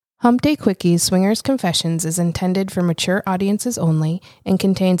Hump Day Quickies Swingers Confessions is intended for mature audiences only and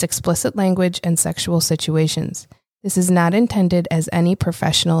contains explicit language and sexual situations. This is not intended as any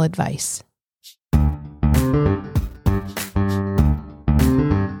professional advice.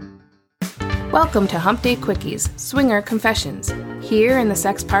 Welcome to Hump Day Quickies Swinger Confessions. Here in the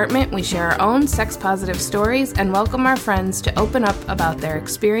Sexpartment, we share our own sex-positive stories and welcome our friends to open up about their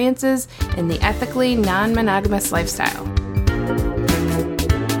experiences in the ethically non-monogamous lifestyle.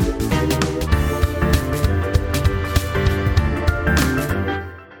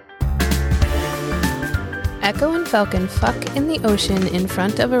 Echo and Falcon fuck in the ocean in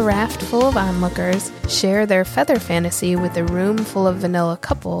front of a raft full of onlookers, share their feather fantasy with a room full of vanilla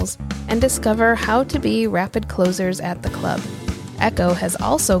couples, and discover how to be rapid closers at the club. Echo has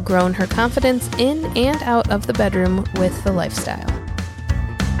also grown her confidence in and out of the bedroom with the lifestyle.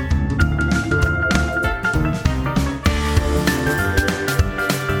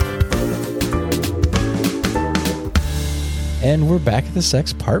 And we're back at the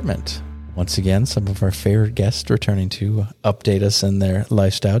Sexpartment. Once again, some of our favorite guests returning to update us in their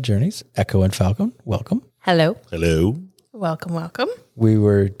lifestyle journeys. Echo and Falcon, welcome. Hello. Hello. Welcome, welcome. We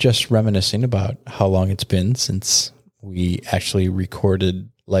were just reminiscing about how long it's been since we actually recorded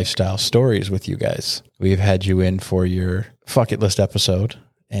lifestyle stories with you guys. We've had you in for your Fuck It List episode,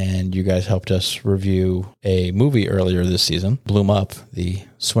 and you guys helped us review a movie earlier this season, Bloom Up, the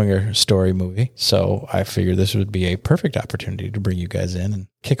swinger story movie. So I figured this would be a perfect opportunity to bring you guys in and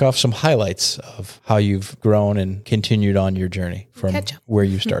kick off some highlights of how you've grown and continued on your journey from where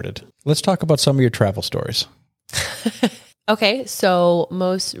you started. Let's talk about some of your travel stories. Okay, so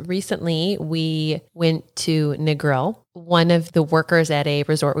most recently we went to Negril. One of the workers at a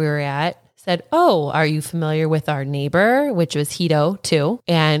resort we were at said, "Oh, are you familiar with our neighbor?" Which was Hito too.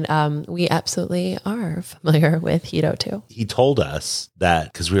 And we absolutely are familiar with Hito too. He told us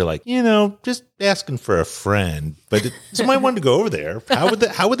that because we were like, just asking for a friend, but somebody wanted to go over there. How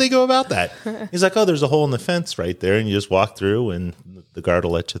would they go about that? He's like, "Oh, there's a hole in the fence right there, and you just walk through, and the guard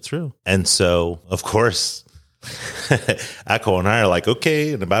will let you through." And so, of course, Echo and I are like,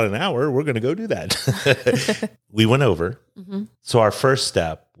 "Okay, in about an hour, we're going to go do that." We went over. Mm-hmm. So our first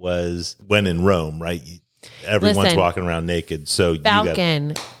step was when in Rome, right? Everyone's walking around naked. So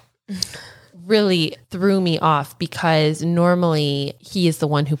Falcon really threw me off because normally he is the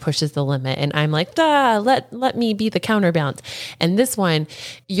one who pushes the limit. And I'm like, let me be the counterbalance. And this one,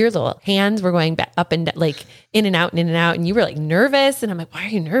 your little hands were going back up and down, like in and out and in and out. And you were like nervous. And I'm like, why are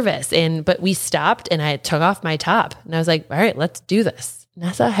you nervous? But we stopped and I took off my top and I was like, all right, let's do this.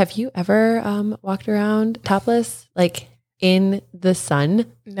 Nessa, have you ever walked around topless? Like in the sun?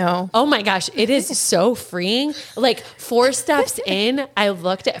 No. Oh my gosh. It is so freeing. Like 4 steps in, I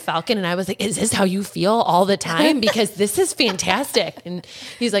looked at Falcon and I was like, is this how you feel all the time? Because this is fantastic. And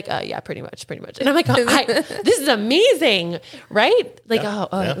he's like, yeah, pretty much. And I'm like, this is amazing. Right? Like,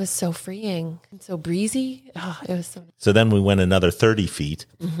 it was so freeing and so breezy. Oh, it was so nice. So then we went another 30 feet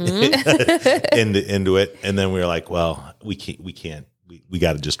into it. And then we were like, well, we can't. We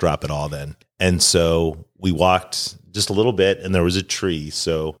got to just drop it all then. And so we walked just a little bit and there was a tree.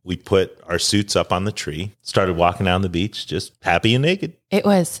 So we put our suits up on the tree, started walking down the beach, just happy and naked. It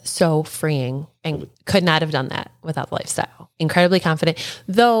was so freeing and could not have done that without the lifestyle. Incredibly confident.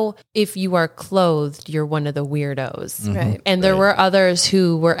 Though if you are clothed, you're one of the weirdos. Mm-hmm. Right. And there were others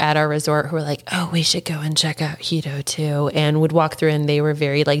who were at our resort who were like, oh, we should go and check out Hito too. And would walk through and they were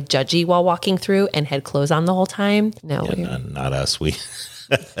very like judgy while walking through and had clothes on the whole time. No, not us. We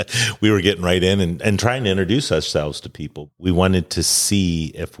were getting right in and trying to introduce ourselves to people. We wanted to see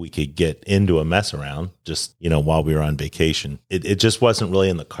if we could get into a mess around just, while we were on vacation. It just wasn't really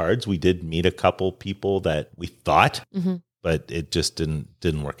in the cards. We did meet a couple people that we thought, but it just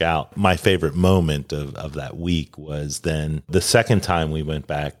didn't work out. My favorite moment of that week was then the second time we went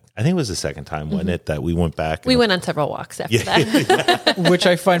back. I think it was the second time, wasn't it, that we went back? We went on several walks after that. Which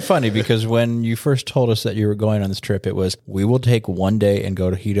I find funny because when you first told us that you were going on this trip, it was, we will take one day and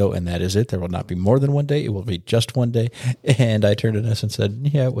go to Hito, and that is it. There will not be more than one day. It will be just one day. And I turned to Ness and said,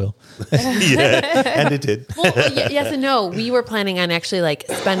 yeah, it will. Yeah, and it did. Well, yes and no. We were planning on actually like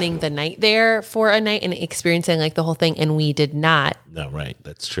spending the night there for a night and experiencing like the whole thing, and we did not. No, right.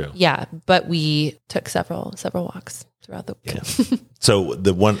 That's true. Yeah, but we took several walks throughout the week. Yeah. So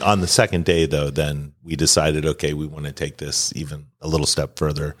the one on the second day, though, then we decided, okay, we want to take this even a little step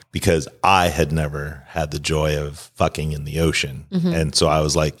further because I had never had the joy of fucking in the ocean. Mm-hmm. And so I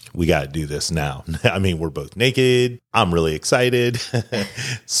was like, we got to do this now. I mean, we're both naked. I'm really excited.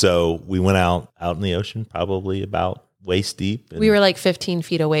 So we went out in the ocean, probably about waist deep. We were like 15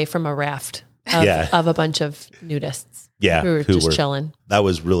 feet away from a raft of a bunch of nudists. Yeah. who were just chilling. That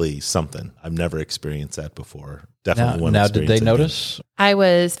was really something. I've never experienced that before. Definitely Now, did they notice? I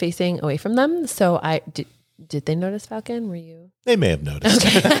was facing away from them, so I did they notice Falcon? Were you? They may have noticed.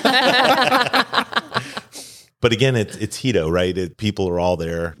 But again, it's Hito, right? People are all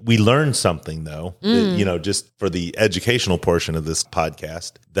there. We learned something, though, just for the educational portion of this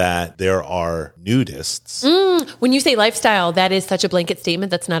podcast, that there are nudists. When you say lifestyle, that is such a blanket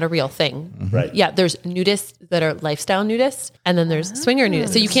statement. That's not a real thing. Mm-hmm. Right. Yeah, there's nudists that are lifestyle nudists, and then there's swinger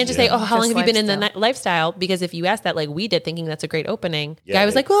nudists. So you can't just say, oh, how long have you been in the lifestyle? Because if you ask that, like we did, thinking that's a great opening, guy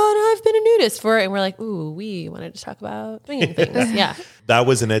was like, well, no, I've been a nudist for it. And we're like, ooh, we wanted to talk about swinging things. Yeah. That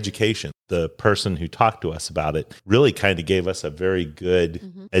was an education. The person who talked to us about it really kind of gave us a very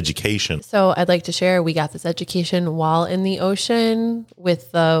good education. So I'd like to share, we got this education while in the ocean with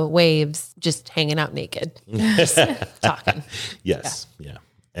the waves, just hanging out naked, just talking. Yes. Yeah.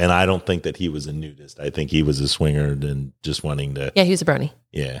 And I don't think that he was a nudist. I think he was a swinger and just wanting to. Yeah, he was a brony.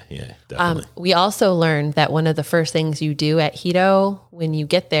 Yeah, definitely. We also learned that one of the first things you do at Hito when you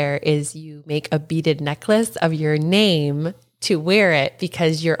get there is you make a beaded necklace of your name to wear it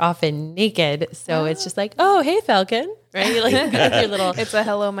because you're often naked. So it's just like, oh, hey, Falcon, right? Like your little. It's a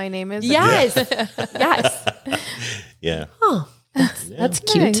hello, my name is. Yes. Yes. Yeah. Oh, that's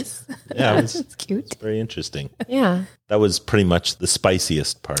cute. Nice. Yeah, It's cute. It's very interesting. Yeah. That was pretty much the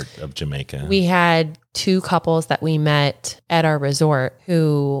spiciest part of Jamaica. We had 2 couples that we met at our resort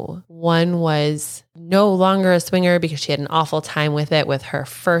who one was no longer a swinger because she had an awful time with it with her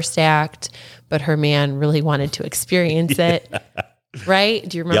first act, but her man really wanted to experience it. Right?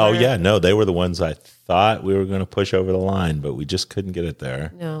 Do you remember? Oh, yeah. No, they were the ones I thought we were going to push over the line, but we just couldn't get it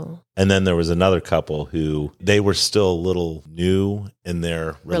there. No. And then there was another couple who they were still a little new in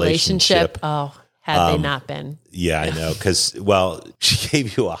their relationship. Oh, had they not been. Yeah, I know. Because, she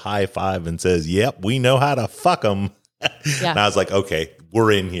gave you a high five and says, yep, we know how to fuck them. Yeah. And I was like, okay,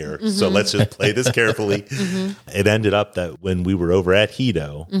 we're in here. So let's just play this carefully. It ended up that when we were over at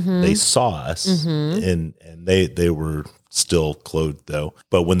Hito, they saw us and they were still clothed though.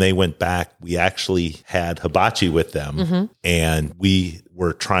 But when they went back, we actually had hibachi with them and we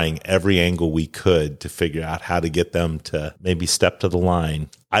were trying every angle we could to figure out how to get them to maybe step to the line.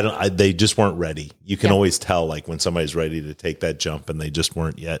 They just weren't ready. You can always tell like when somebody's ready to take that jump and they just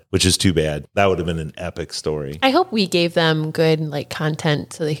weren't yet, which is too bad. That would have been an epic story. I hope we gave them good like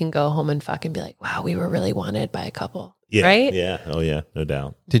content so they can go home and fucking be like, wow, we were really wanted by a couple. Yeah. Right? Yeah. Oh yeah. No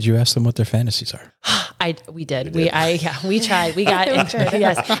doubt. Did you ask them what their fantasies are? We did. We tried. We got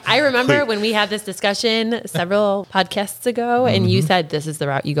yes. I remember when we had this discussion several podcasts ago and you said this is the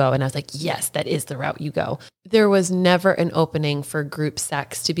route you go. And I was like, yes, that is the route you go. There was never an opening for group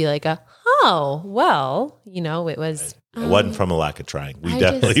sex to be like it was. It wasn't from a lack of trying. We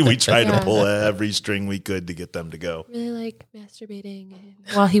tried to pull every string we could to get them to go. Really like masturbating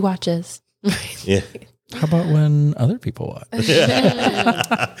while he watches. Yeah. How about when other people watch?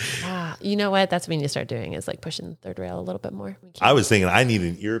 You know what? That's when you start doing is like pushing the third rail a little bit more. I was thinking I need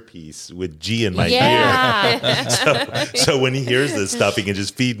an earpiece with G in my ear. So when he hears this stuff, he can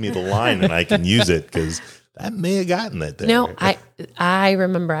just feed me the line and I can use it because that may have gotten it there. No, I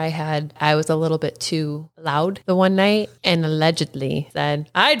remember I was a little bit too loud the one night and allegedly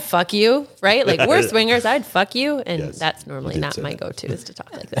said, I'd fuck you, right? Like we're swingers, I'd fuck you. And that's normally not my go-to is to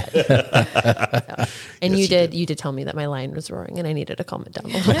talk like that. And you did tell me that my line was roaring and I needed to calm it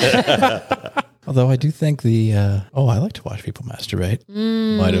down a little bit. Although I do think I like to watch people masturbate.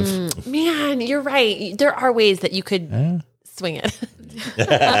 Might have. Man, you're right. There are ways that you could swing it.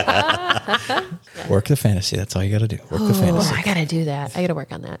 Work the fantasy. That's all you got to do. Work the fantasy. I got to do that. I got to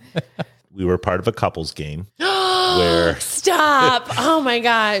work on that. We were part of a couples game where stop. Oh my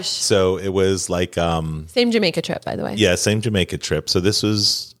gosh. So it was like same Jamaica trip, by the way. Yeah, same Jamaica trip. So this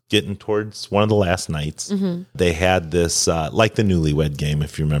was getting towards one of the last nights. They had this like the newlywed game,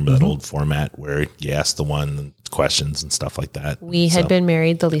 if you remember that old format where you ask the one questions and stuff like that. We had been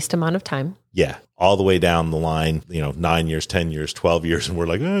married the least amount of time. Yeah, all the way down the line, 9 years, 10 years, 12 years. And we're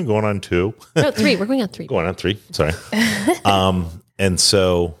like, going on 2. No, 3. We're going on 3. Going on 3. Sorry. And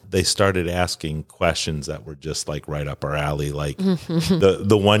so they started asking questions that were just like right up our alley. Like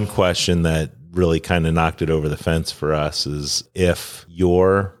the one question that really kind of knocked it over the fence for us is if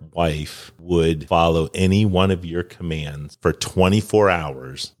your wife would follow any one of your commands for 24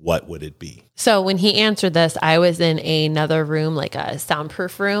 hours, what would it be? So when he answered this, I was in another room, like a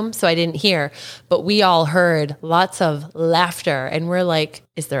soundproof room, so I didn't hear, but we all heard lots of laughter and we're like,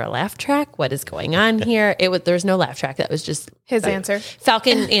 is there a laugh track? What is going on here? There's no laugh track. That was just His answer.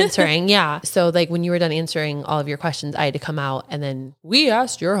 Falcon answering. Yeah. So like when you were done answering all of your questions, I had to come out and then we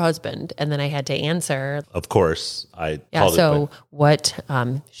asked your husband and then I had to answer. Of course, I Yeah. called So it. what,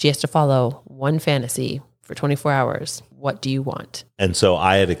 she has to follow one fantasy for 24 hours. What do you want? And so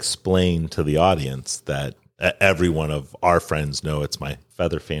I had explained to the audience that every one of our friends know it's my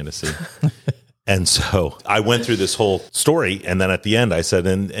feather fantasy. And so I went through this whole story, and then at the end I said,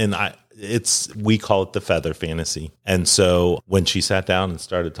 we call it the feather fantasy. And so when she sat down and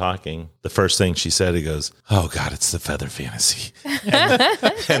started talking, the first thing she said, he goes, "Oh God, it's the feather fantasy."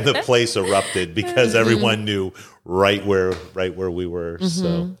 And the place erupted because everyone knew right where we were.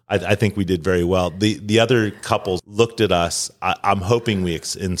 So I think we did very well. The other couples looked at us. I'm hoping we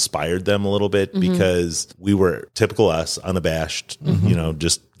inspired them a little bit because we were typical us, unabashed,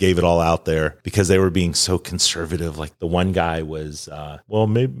 just gave it all out there because they were being so conservative. Like the one guy was, well,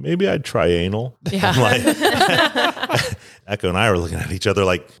 maybe I'd try anal. Yeah. Like, Echo and I were looking at each other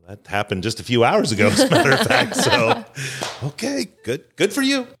like that happened just a few hours ago, as a matter of fact. So, okay, good for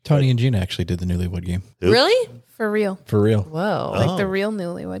you. Tony and Gina actually did the Newlywed Game. Really? For real. For real. Whoa. Like the real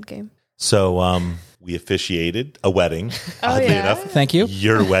Newlywed Game. So we officiated a wedding. Oddly enough, Thank you.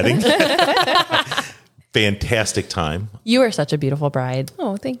 your wedding. Fantastic time. You were such a beautiful bride.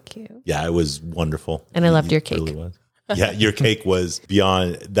 Oh, thank you. Yeah, it was wonderful. And I loved your It really cake. was. Yeah, your cake was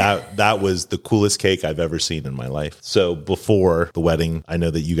beyond that. That was the coolest cake I've ever seen in my life. So before the wedding, I know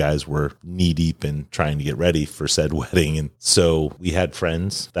that you guys were knee deep in trying to get ready for said wedding. And so we had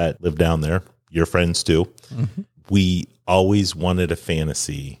friends that lived down there, your friends too. Mm-hmm. We always wanted a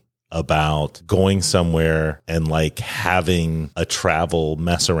fantasy about going somewhere and like having a travel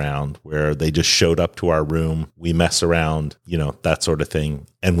mess around where they just showed up to our room, we mess around, that sort of thing.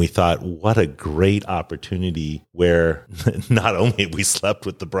 And we thought, what a great opportunity where not only we slept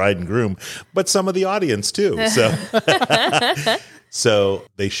with the bride and groom, but some of the audience too. So, so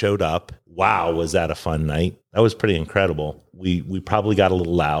they showed up. Wow, was that a fun night? That was pretty incredible. We probably got a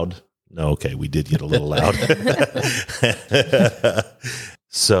little loud. No, okay, we did get a little loud.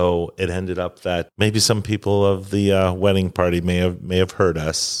 So it ended up that maybe some people of the wedding party may have heard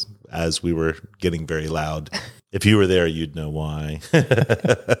us as we were getting very loud. If you were there, you'd know why.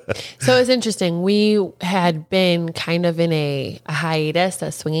 So it was interesting. We had been kind of in a hiatus,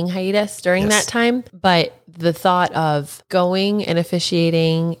 a swinging hiatus during that time. But the thought of going and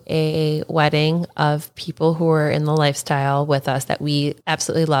officiating a wedding of people who were in the lifestyle with us that we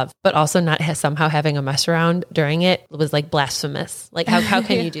absolutely love, but also not somehow having a mess around during it was like blasphemous. Like how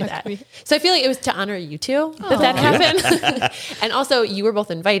can you do that? So I feel like it was to honor you two that happened. And also you were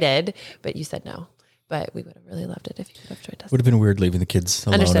both invited, but you said no. But we would have really loved it if you could have joined us. Would have been weird leaving the kids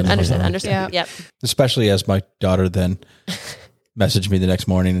alone. Understood. Yeah. Yep. Especially as my daughter then messaged me the next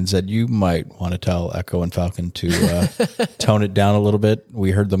morning and said, "You might want to tell Echo and Falcon to tone it down a little bit.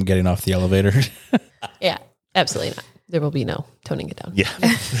 We heard them getting off the elevator." Yeah, absolutely not. There will be no toning it down. Yeah.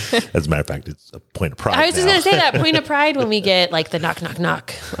 As a matter of fact, it's a point of pride. I was just going to say that point of pride when we get like the knock, knock,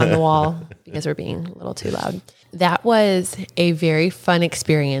 knock on the wall because we're being a little too loud. That was a very fun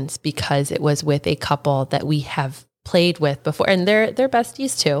experience because it was with a couple that we have played with before, and they're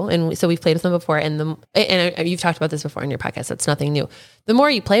besties too. And so we've played with them before, and you've talked about this before in your podcast. That's nothing new. The more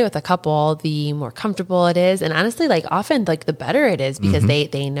you play with a couple, the more comfortable it is. And honestly, like often like the better it is because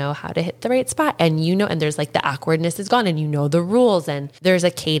they know how to hit the right spot, and and there's like the awkwardness is gone, and the rules, and there's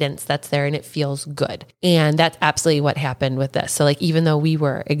a cadence that's there, and it feels good. And that's absolutely what happened with this. So like, even though we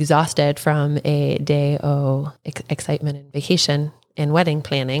were exhausted from a day of excitement and vacation and wedding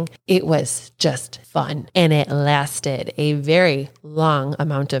planning, it was just fun. And it lasted a very long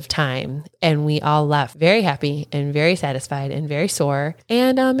amount of time. And we all left very happy and very satisfied and very sore.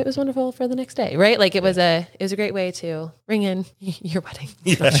 And it was wonderful for the next day, right? Like it was a great way to ring in your wedding.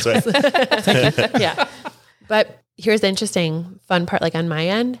 Yeah, that's right. Yeah. But here's the interesting fun part, like on my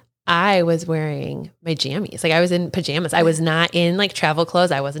end, I was wearing my jammies. Like I was in pajamas. I was not in like travel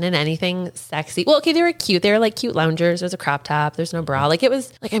clothes. I wasn't in anything sexy. Well, okay, they were cute. They were like cute loungers. There's a crop top. There's no bra. Like it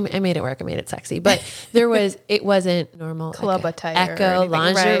was like, I made it work. I made it sexy, but it wasn't normal. Club attire. Echo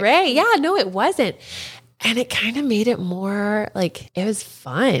lingerie. Right. Yeah, no, it wasn't. And it kind of made it more like, it was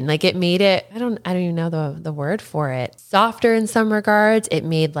fun. Like it made it, I don't even know the word for it. Softer in some regards. It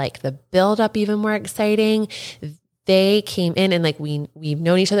made like the build up even more exciting. they came in and like we've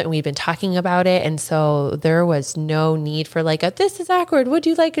known each other and we've been talking about it. And so there was no need for like this is awkward. Would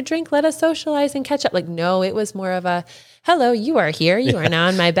you like a drink? Let us socialize and catch up. Like, no, it was more of a, hello, you are here. You are now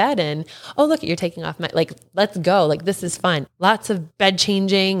in my bed. And oh, look, you're taking off my, like, let's go. Like, this is fun. Lots of bed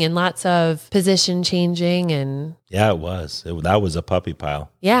changing and lots of position changing. And yeah, it was. That was a puppy pile.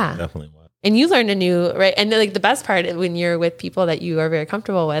 Yeah. It definitely was. And you learned a new, right? And like the best part when you're with people that you are very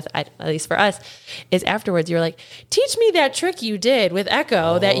comfortable with, at least for us, is afterwards you're like, teach me that trick you did with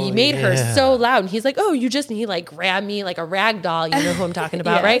Echo that you made her so loud. And he's like, oh, and he like grabbed me like a rag doll. You know who I'm talking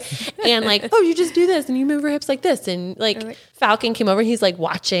about, right? And like, oh, you just do this and you move your hips like this. And like Falcon came over, he's like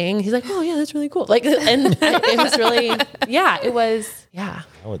watching. He's like, oh yeah, that's really cool. Like, and it was really,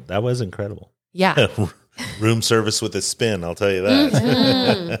 That was incredible. Yeah. Room service with a spin, I'll tell you that.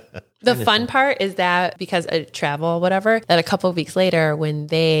 Mm-hmm. The fun part is that because of travel, whatever, that a couple of weeks later when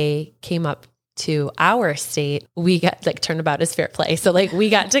they came up to our state, we got like turnabout is fair play. So like we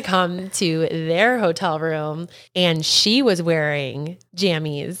got to come to their hotel room and she was wearing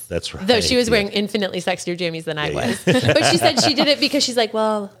jammies. That's right. Though she was wearing infinitely sexier jammies than I was. But she said she did it because she's like,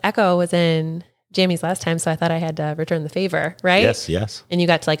 well, Echo was in jammies last time, so I thought I had to return the favor, right? Yes. And you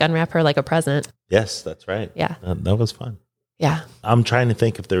got to like unwrap her like a present. Yes, that's right. Yeah. That was fun. Yeah. I'm trying to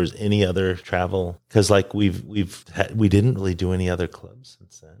think if there was any other travel, because like we didn't really do any other clubs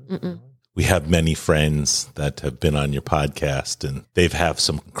since then. Mm-mm. We have many friends that have been on your podcast and they've have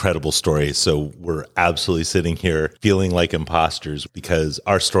some incredible stories. So we're absolutely sitting here feeling like imposters because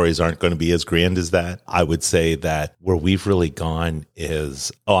our stories aren't going to be as grand as that. I would say that where we've really gone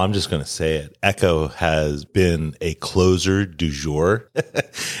is, I'm just going to say it. Echo has been a closer du jour.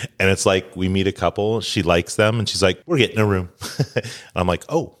 And it's like we meet a couple, she likes them and she's like, we're getting a room. And I'm like,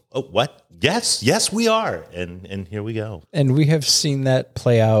 oh, what? Yes, we are. And here we go. And we have seen that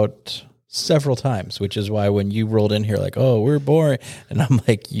play out several times, which is why when you rolled in here like, oh, we're boring. And I'm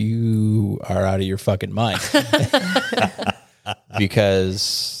like, you are out of your fucking mind.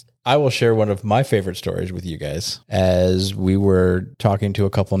 Because I will share one of my favorite stories with you guys as we were talking to a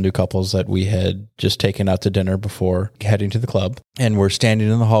couple of new couples that we had just taken out to dinner before heading to the club. And we're standing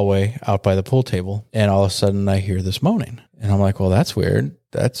in the hallway out by the pool table. And all of a sudden I hear this moaning. And I'm like, well, that's weird.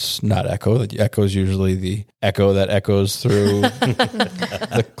 That's not Echo. The Echo is usually the echo that echoes through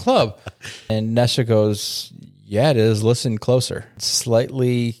the club. And Nesha goes, yeah, it is. Listen closer.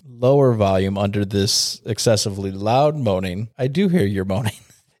 Slightly lower volume under this excessively loud moaning. I do hear your moaning.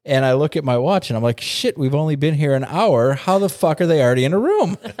 And I look at my watch and I'm like, shit, we've only been here an hour. How the fuck are they already in a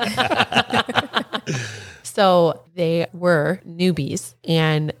room? So they were newbies,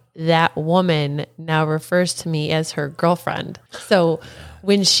 and that woman now refers to me as her girlfriend. So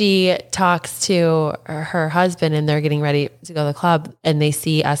when she talks to her husband and they're getting ready to go to the club and they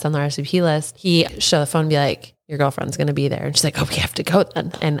see us on the RSVP list, he show the phone and be like, your girlfriend's going to be there. And she's like, oh, we have to go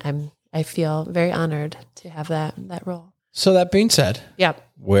then. And I feel very honored to have that role. So that being said, yep,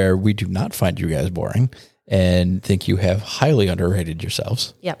 where we do not find you guys boring and think you have highly underrated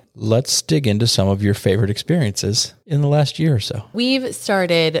yourselves. Yep. Let's dig into some of your favorite experiences in the last year or so. We've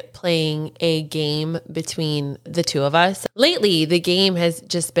started playing a game between the two of us. Lately, the game has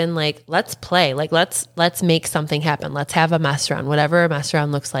just been like, let's play. Like, let's make something happen. Let's have a mess around. Whatever a mess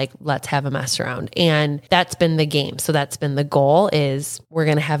around looks like, let's have a mess around. And that's been the game. So that's been the goal is we're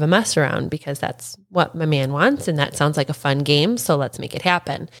going to have a mess around because that's what my man wants. And that sounds like a fun game. So let's make it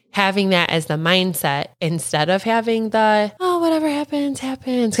happen. Having that as the mindset instead of having the, oh, whatever happens,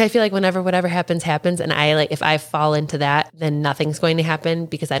 happens. I feel like whenever whatever happens, happens. And if I fall into that, then nothing's going to happen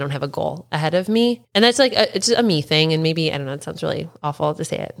because I don't have a goal ahead of me. And that's like, it's a me thing. And maybe, I don't know, it sounds really awful to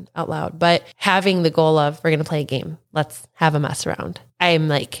say it out loud, but having the goal of we're going to play a game. Let's have a mess around. I'm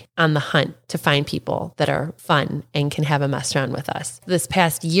like on the hunt to find people that are fun and can have a mess around with us. This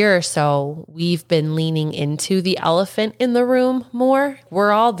past year or so, we've been leaning into the elephant in the room more.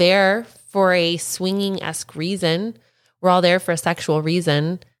 We're all there for a swinging-esque reason. We're all there for a sexual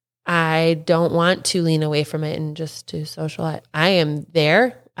reason. I don't want to lean away from it and just to socialize. I am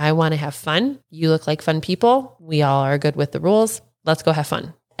there. I want to have fun. You look like fun people. We all are good with the rules. Let's go have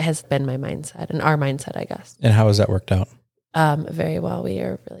fun. It has been my mindset and our mindset, I guess. And how has that worked out? Very well. We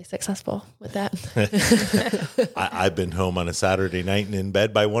are really successful with that. I've been home on a Saturday night and in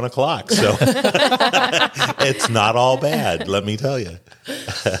bed by 1 o'clock. So it's not all bad, let me tell you.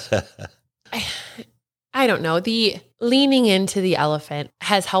 I don't know. The leaning into the elephant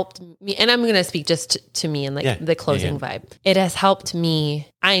has helped me. And I'm going to speak just to me and the closing vibe. It has helped me.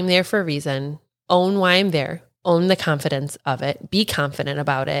 I'm there for a reason. Own why I'm there. own the confidence of it, be confident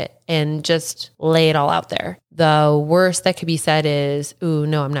about it, and just lay it all out there. The worst that could be said is, ooh,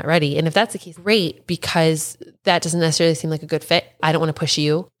 no, I'm not ready. And if that's the case, great, because that doesn't necessarily seem like a good fit. I don't want to push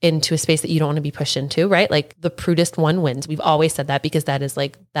you into a space that you don't want to be pushed into, right? Like the prudest one wins. We've always said that because that is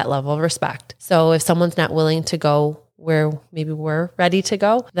like that level of respect. So if someone's not willing to go where maybe we're ready to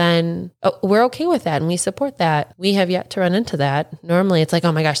go, then we're okay with that and we support that. We have yet to run into that. Normally it's like,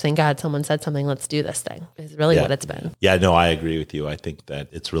 oh my gosh, thank God someone said something, let's do this thing, is really what it's been. Yeah, no, I agree with you. I think that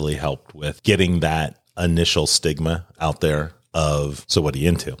it's really helped with getting that initial stigma out there of, so what are you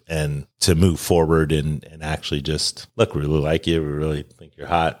into? And to move forward and actually just, look, we really like you. We really think you're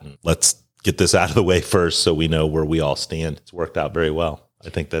hot. And let's get this out of the way first so we know where we all stand. It's worked out very well.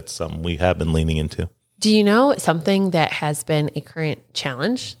 I think that's something we have been leaning into. Do you know something that has been a current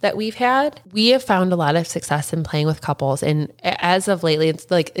challenge that we've had? We have found a lot of success in playing with couples. And as of lately,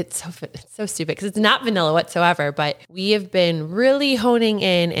 it's so stupid because it's not vanilla whatsoever, but we have been really honing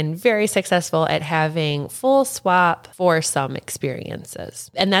in and very successful at having full swap foursome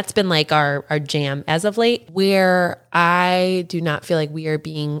experiences. And that's been like our jam as of late. Where I do not feel like we are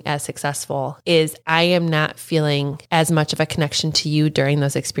being as successful is I am not feeling as much of a connection to you during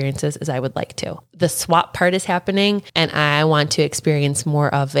those experiences as I would like to. The swap part is happening and I want to experience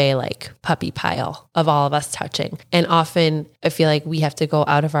more of a like puppy pile of all of us touching. And often I feel like we have to go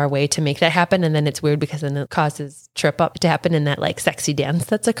out of our way to make that happen. And then it's weird because then it causes trip up to happen in that like sexy dance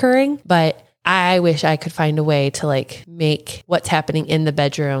that's occurring. But I wish I could find a way to like make what's happening in the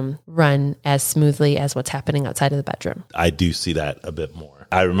bedroom run as smoothly as what's happening outside of the bedroom. I do see that a bit more.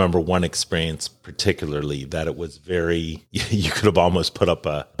 I remember one experience particularly that it was very, you could have almost put up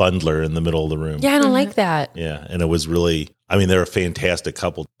a bundler in the middle of the room. Yeah, I don't like that. Yeah. And it was really, I mean, they're a fantastic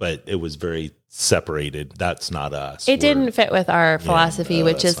couple, but it was very separated. That's not us. It didn't fit with our philosophy,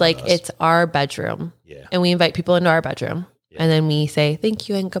 which is like, it's our bedroom. Yeah. And we invite people into our bedroom. Yeah. And then we say, thank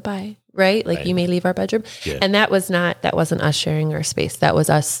you and goodbye. Right? Like you may leave our bedroom. Yeah. And that wasn't us sharing our space. That was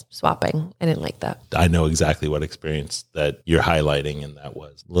us swapping. I didn't like that. I know exactly what experience that you're highlighting. And that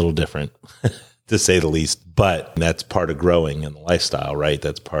was a little different to say the least, but that's part of growing in the lifestyle, right?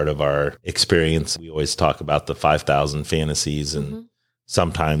 That's part of our experience. We always talk about the 5,000 fantasies and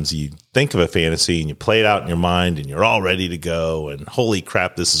sometimes you think of a fantasy and you play it out in your mind and you're all ready to go and holy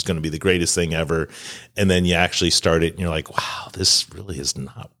crap, this is going to be the greatest thing ever. And then you actually start it and you're like, wow, this really is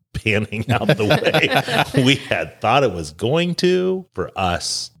not panning out the way we had thought it was going to. For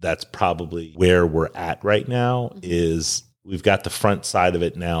us, that's probably where we're at right now is we've got the front side of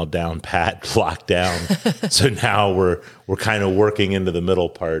it now down pat, locked down. So now we're kind of working into the middle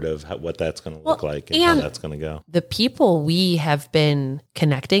part of what that's going to look like and how that's going to go. The people we have been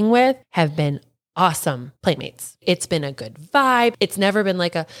connecting with have been awesome playmates. It's been a good vibe. It's never been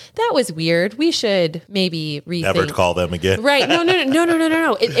like that was weird. We should maybe rethink. Never call them again. Right.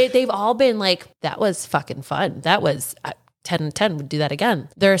 No. They've all been like, that was fucking fun. That was 10 and 10 would do that again.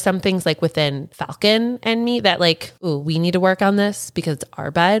 There are some things like within Falcon and me that like, ooh, we need to work on this because it's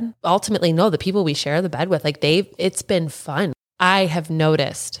our bed. Ultimately, no, the people we share the bed with, like it's been fun. I have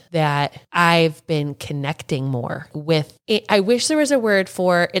noticed that I've been connecting more with it. I wish there was a word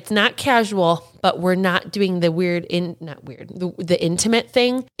for it's not casual, but we're not doing the the intimate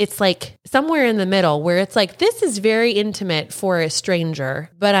thing. It's like somewhere in the middle where it's like, this is very intimate for a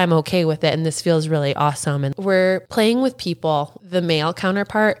stranger, but I'm okay with it. And this feels really awesome. And we're playing with people, the male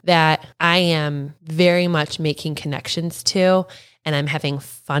counterpart that I am very much making connections to. And I'm having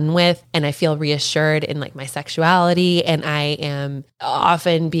fun with, and I feel reassured in like my sexuality. And I am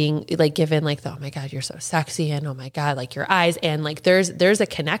often being like given like, oh my God, you're so sexy. And oh my God, like your eyes. And like, there's a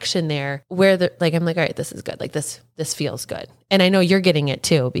connection there where I'm like, all right, this is good. Like this feels good. And I know you're getting it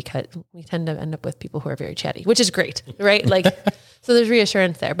too, because we tend to end up with people who are very chatty, which is great. Right. Like, so there's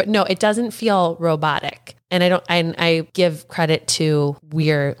reassurance there, but no, it doesn't feel robotic. And I give credit to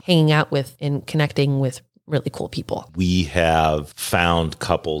we're hanging out with and connecting with really cool people. We have found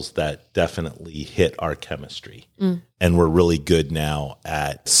couples that definitely hit our chemistry. And we're really good now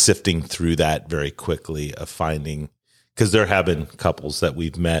at sifting through that very quickly of finding, because there have been couples that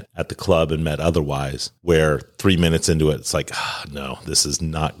we've met at the club and met otherwise where 3 minutes into it, it's like, no, this is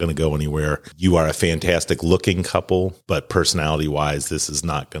not going to go anywhere. You are a fantastic looking couple, but personality wise, this is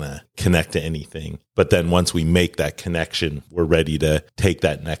not going to connect to anything. But then once we make that connection, we're ready to take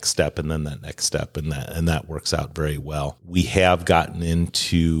that next step and then that next step. And that works out very well. We have gotten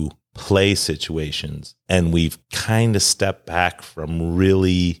into play situations and we've kind of stepped back from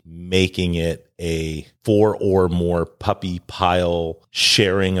really making it a 4 or more puppy pile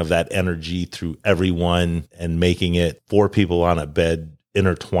sharing of that energy through everyone and making it 4 people on a bed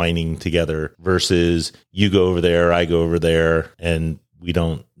intertwining together versus you go over there, I go over there, and we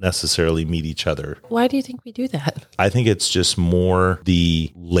don't necessarily meet each other. Why do you think we do that? I think it's just more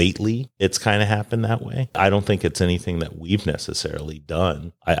lately it's kind of happened that way. I don't think it's anything that we've necessarily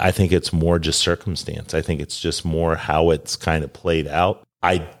done. I think it's more just circumstance. I think it's just more how it's kind of played out.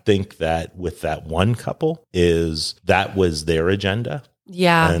 I think that with that one couple that was their agenda.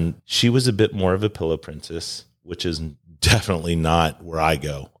 Yeah. And she was a bit more of a pillow princess, which is definitely not where I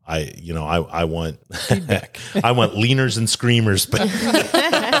go. I want feedback. I want leaners and screamers, but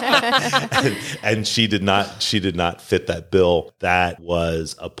and she did not fit that bill. That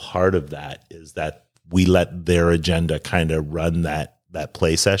was a part of that, is that we let their agenda kind of run that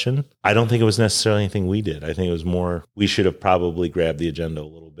play session. I don't think it was necessarily anything we did. I think it was more, we should have probably grabbed the agenda a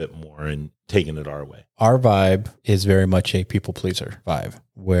little bit more and taken it our way. Our vibe is very much a people pleaser vibe,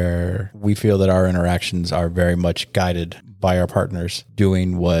 where we feel that our interactions are very much guided by our partners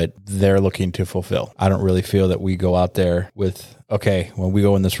doing what they're looking to fulfill. I don't really feel that we go out there with, okay, when we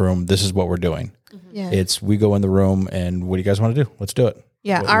go in this room, this is what we're doing. Yeah. It's, we go in the room and what do you guys want to do? Let's do it.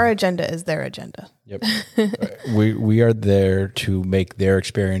 Yeah, our agenda is their agenda. Yep. We are there to make their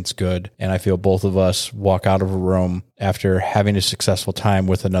experience good. And I feel both of us walk out of a room after having a successful time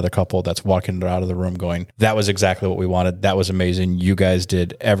with another couple that's walking out of the room going, that was exactly what we wanted. That was amazing. You guys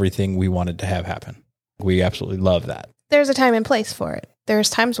did everything we wanted to have happen. We absolutely love that. There's a time and place for it. There's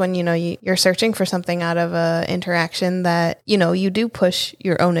times when, you're searching for something out of a interaction that, you do push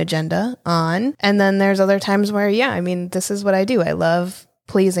your own agenda on. And then there's other times where, this is what I do. I love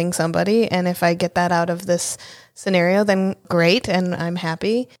pleasing somebody. And if I get that out of this scenario, then great. And I'm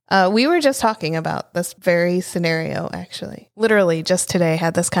happy. We were just talking about this very scenario, actually. Literally just today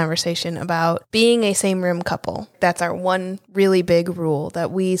had this conversation about being a same room couple. That's our one really big rule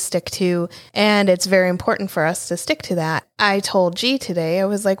that we stick to. And it's very important for us to stick to that. I told G today, I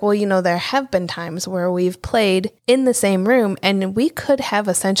was like, well, there have been times where we've played in the same room and we could have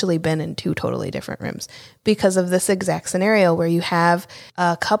essentially been in two totally different rooms because of this exact scenario where you have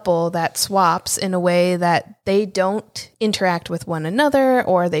a couple that swaps in a way that they don't interact with one another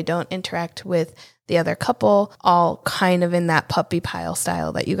or they don't interact with the other couple, all kind of in that puppy pile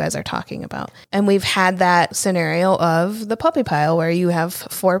style that you guys are talking about. And we've had that scenario of the puppy pile where you have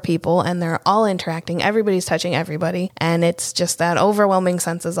 4 people and they're all interacting, everybody's touching everybody, and it's just that overwhelming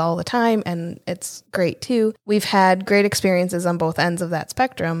senses all the time, and it's great too. We've had great experiences on both ends of that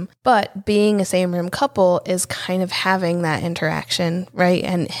spectrum, but being a same room couple is kind of having that interaction, right?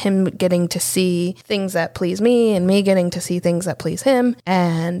 And him getting to see things that please me and me getting to see things that please him,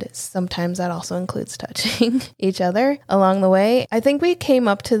 and sometimes that also includes touching each other along the way. I think we came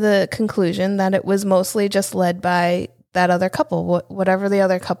up to the conclusion that it was mostly just led by that other couple. Whatever the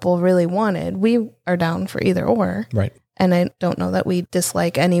other couple really wanted, we are down for either or. Right. And I don't know that we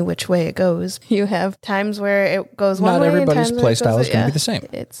dislike any which way it goes. You have times where it goes one Not way. Not everybody's play style is going to be the same.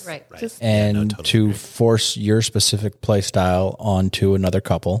 It's right. Just, and totally to agree. force your specific play style onto another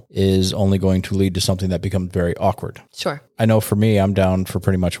couple is only going to lead to something that becomes very awkward. Sure. I know for me, I'm down for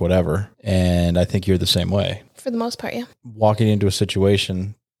pretty much whatever. And I think you're the same way. for the most part, yeah. Walking into a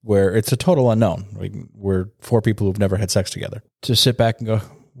situation where it's a total unknown. We're 4 people who've never had sex together. To sit back and go,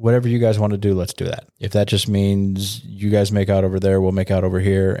 whatever you guys want to do, let's do that. If that just means you guys make out over there, we'll make out over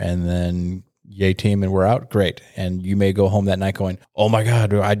here, and then yay team and we're out, great. And you may go home that night going, oh my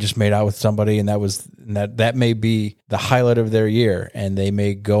God, I just made out with somebody, and that may be the highlight of their year, and they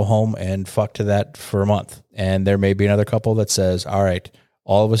may go home and fuck to that for a month. And there may be another couple that says, all right,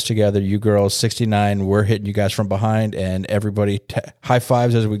 all of us together, you girls 69, we're hitting you guys from behind, and everybody high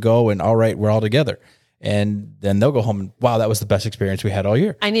fives as we go, and all right, we're all together. And then they'll go home and, wow, that was the best experience we had all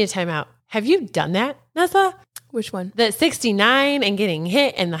year. I need a timeout. Have you done that, Nessa? Which one? The 69 and getting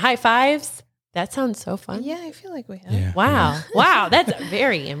hit and the high fives? That sounds so fun. Yeah, I feel like we have. Yeah. Wow. Wow. That's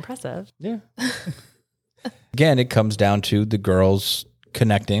very impressive. Yeah. Again, it comes down to the girls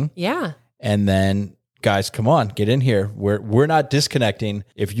connecting. Yeah. And then, guys, come on, get in here. We're not disconnecting.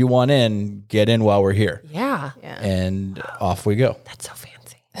 If you want in, get in while we're here. Yeah. Yeah. And off we go. That's so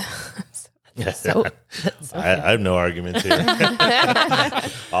fancy. I have no arguments here.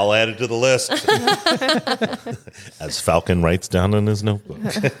 I'll add it to the list. As Falcon writes down in his notebook.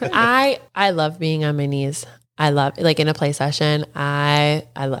 I love being on my knees. I love, like in a play session, I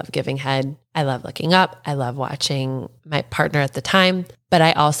love giving head. I love looking up. I love watching my partner at the time. But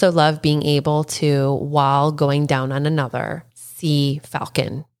I also love being able to, while going down on another, see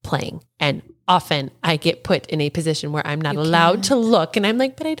Falcon playing. And often I get put in a position where I'm not allowed to look, and I'm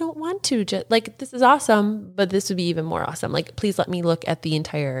like, but I don't want to. Just like, this is awesome, but this would be even more awesome. Like, please let me look at the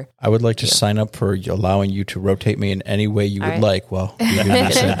entire. I would like to sign up for allowing you to rotate me in any way you would like. Well, you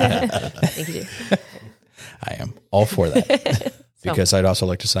said that. Thank you. I am all for that. Because I'd also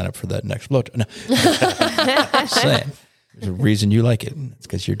like to sign up for that next blow. No. Just saying. There's a reason you like it. It's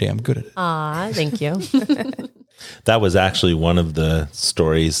because you're damn good at it. Aw, thank you. That was actually one of the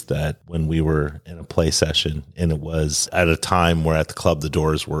stories that when we were in a play session, and it was at a time where at the club the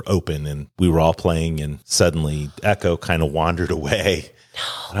doors were open and we were all playing, and suddenly Echo kind of wandered away.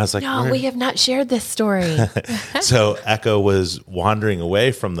 And I was like, no, we have not shared this story. So Echo was wandering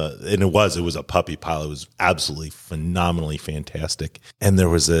away from and it was a puppy pile. It was absolutely phenomenally fantastic. And there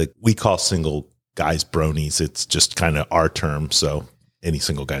was we call single guys bronies. It's just kind of our term. So any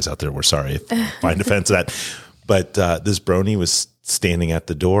single guys out there, we're sorry if you find offense at that. But this brony was standing at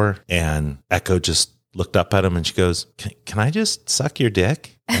the door, and Echo just looked up at him and she goes, can I just suck your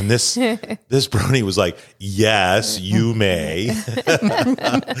dick? And this brony was like, yes, you may.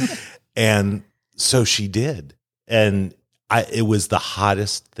 And so she did. And it was the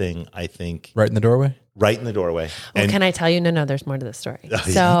hottest thing, I think. Right in the doorway? Right in the doorway. Well, can I tell you? No, there's more to the story.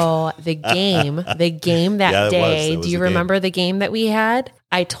 So the game that day, do you remember the game that we had?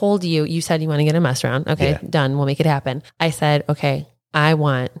 I told you said you want to get a mess around. Okay, done. We'll make it happen. I said, okay, I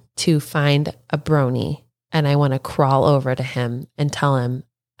want to find a brony and I want to crawl over to him and tell him,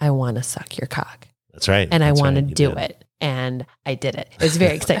 I want to suck your cock. That's right. And I want to do it. And I did it. It was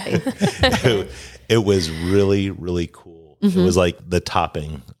very exciting. It was really, really cool. Mm-hmm. It was like the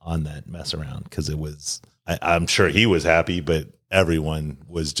topping on that mess around, because it was, I'm sure he was happy, but everyone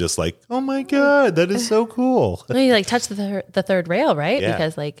was just like, oh my God, that is so cool. No, you like touched the third rail, right? Yeah.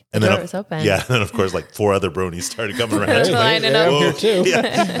 Because like the door was open. Yeah. And then of course, like 4 other bronies started coming around. Lining up. Here too.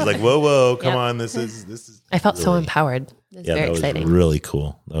 Yeah. It's like, whoa, come on. This is. I felt really, so empowered. It's very exciting. Was really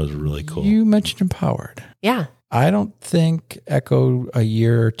cool. That was really cool. You mentioned empowered. Yeah. I don't think Echo a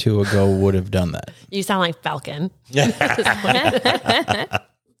year or two ago would have done that. You sound like Falcon.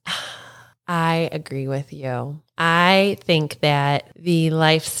 I agree with you. I think that the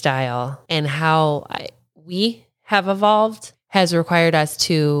lifestyle and how we have evolved has required us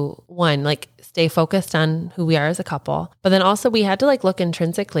to, one, like stay focused on who we are as a couple, but then also we had to like look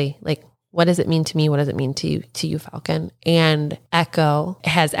intrinsically, like, what does it mean to me? What does it mean to you, Falcon? And Echo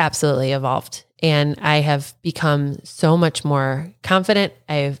has absolutely evolved. And I have become so much more confident.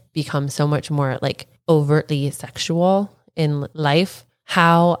 I've become so much more like overtly sexual in life.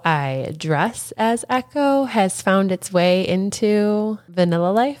 How I dress as Echo has found its way into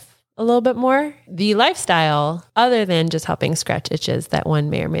vanilla life a little bit more. The lifestyle, other than just helping scratch itches that one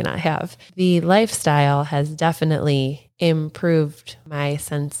may or may not have, the lifestyle has definitely improved my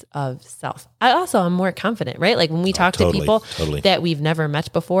sense of self. I also am more confident, right? Like when we talk to people that we've never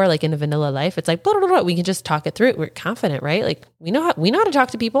met before, like in a vanilla life, it's like, blah, blah, blah, we can just talk it through. We're confident, right? Like we know how to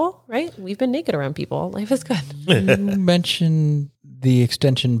talk to people, right? We've been naked around people. Life is good. You mentioned the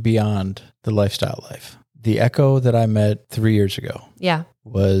extension beyond the lifestyle life. The Echo that I met 3 years ago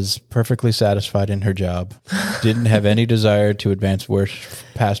was perfectly satisfied in her job, didn't have any desire to advance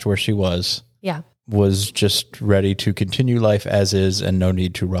past where she was. Yeah. Was just ready to continue life as is and no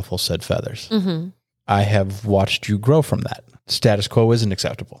need to ruffle said feathers. Mm-hmm. I have watched you grow from that. Status quo isn't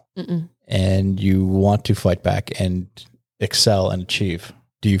acceptable. Mm-mm. And you want to fight back and excel and achieve.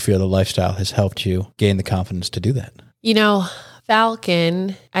 Do you feel the lifestyle has helped you gain the confidence to do that? You know,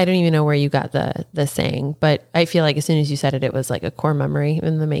 Falcon, I don't even know where you got the saying, but I feel like as soon as you said it, it was like a core memory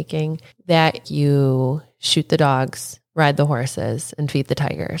in the making that you shoot the dogs, ride the horses, and feed the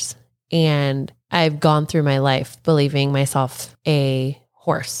tigers. And I've gone through my life believing myself a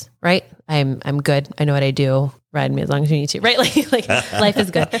horse, right? I'm good. I know what I do. Ride me as long as you need to, right? Like life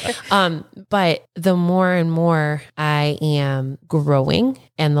is good. But the more and more I am growing,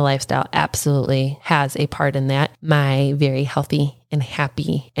 and the lifestyle absolutely has a part in that. My very healthy and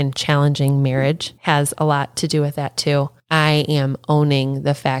happy and challenging marriage has a lot to do with that too. I am owning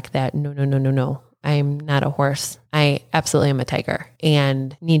the fact that no. I'm not a horse. I absolutely am a tiger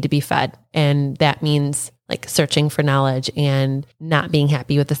and need to be fed. And that means like searching for knowledge and not being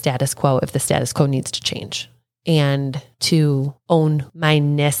happy with the status quo if the status quo needs to change, and to own my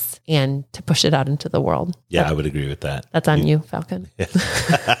ness and to push it out into the world. Yeah, I would agree with that. That's on you, Falcon.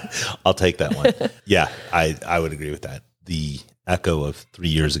 I'll take that one. Yeah, I would agree with that. The Echo of 3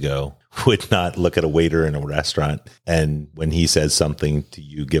 years ago would not look at a waiter in a restaurant, and when he says something to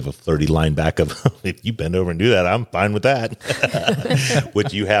you, give a flirty line back of, if you bend over and do that, I'm fine with that.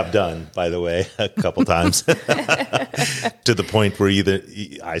 Which you have done, by the way, a couple times. To the point where either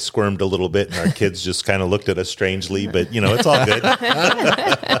I squirmed a little bit and our kids just kind of looked at us strangely, but it's all good.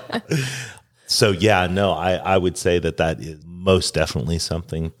 So yeah, no, I would say that is most definitely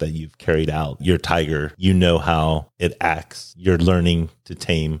something that you've carried out. Your tiger, you know how it acts. You're learning to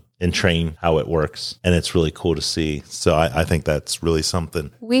tame and train how it works. And it's really cool to see. So I think that's really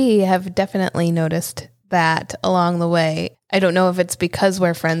something. We have definitely noticed that along the way. I don't know if it's because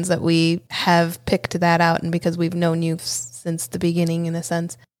we're friends that we have picked that out and because we've known you since the beginning in a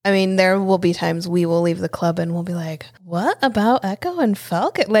sense. I mean, there will be times we will leave the club and we'll be like, what about Echo and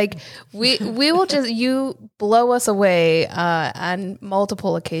Falcon? Like, we will just, you blow us away on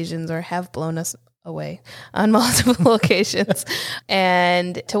multiple occasions, or have blown us away on multiple occasions.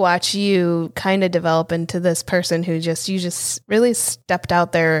 And to watch you kind of develop into this person who you just really stepped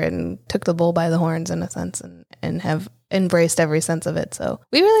out there and took the bull by the horns in a sense, and have embraced every sense of it. So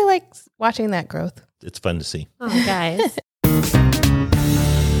we really like watching that growth. It's fun to see. Oh, guys.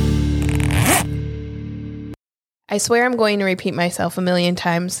 I swear I'm going to repeat myself a million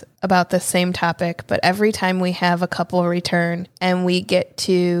times about this same topic, but every time we have a couple return and we get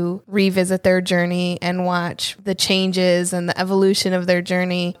to revisit their journey and watch the changes and the evolution of their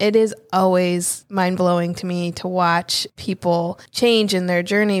journey, it is always mind-blowing to me to watch people change in their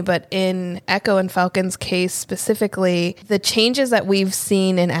journey. But in Echo and Falcon's case specifically, the changes that we've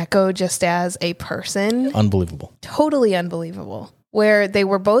seen in Echo just as a person, Unbelievable. Totally unbelievable. Where they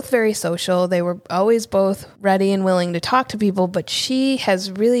were both very social. They were always both ready and willing to talk to people, but she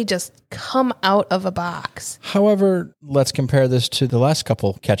has really just come out of a box. However, let's compare this to the last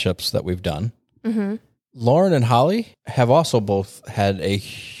couple catch-ups that we've done. Mm-hmm. Lauren and Holly have also both had a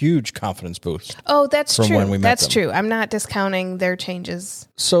huge confidence boost. Oh, that's from true. When we met That's them. true. I'm not discounting their changes.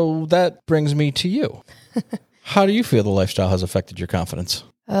 So that brings me to you. How do you feel the lifestyle has affected your confidence?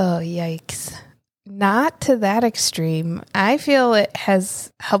 Oh, yikes. Not to that extreme. I feel it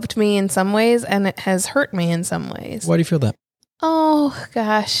has helped me in some ways and it has hurt me in some ways. Why do you feel that? Oh,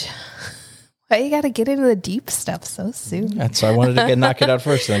 gosh. Why you got to get into the deep stuff so soon? That's why I wanted to knock it out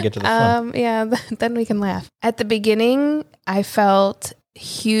first and then get to the fun. Yeah, then we can laugh. At the beginning, I felt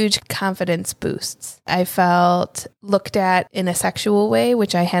huge confidence boosts. I felt looked at in a sexual way,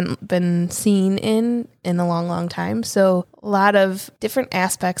 which I hadn't been seen in a long, long time. So a lot of different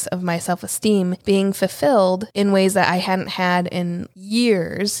aspects of my self-esteem being fulfilled in ways that I hadn't had in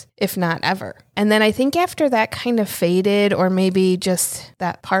years, if not ever. And then I think after that kind of faded, or maybe just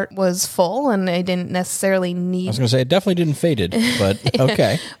that part was full and I didn't necessarily need... I was going to say, it definitely didn't faded, but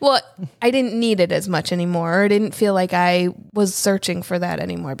okay. Well, I didn't need it as much anymore. I didn't feel like I was searching for that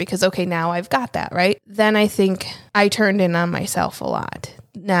anymore because, okay, now I've got that, right? Then I think I turned in on myself a lot.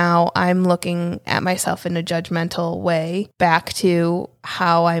 Now I'm looking at myself in a judgmental way back to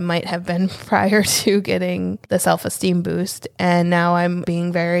how I might have been prior to getting the self-esteem boost. And now I'm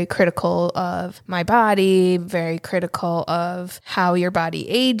being very critical of my body, very critical of how your body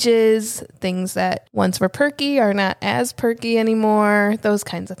ages. Things that once were perky are not as perky anymore. Those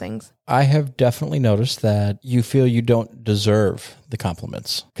kinds of things. I have definitely noticed that you feel you don't deserve the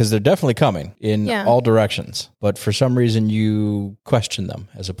compliments because they're definitely coming in all directions. But for some reason, you question them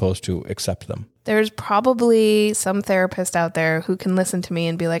as opposed to accept them. There's probably some therapist out there who can listen to me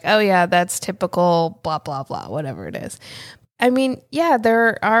and be like, oh yeah, that's typical, blah, blah, blah, whatever it is. I mean, yeah,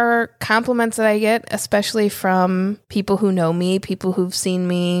 there are compliments that I get, especially from people who know me, people who've seen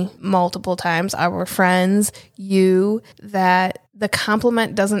me multiple times, our friends, you, that the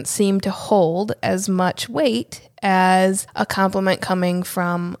compliment doesn't seem to hold as much weight as a compliment coming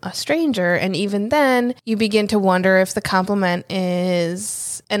from a stranger. And even then, you begin to wonder if the compliment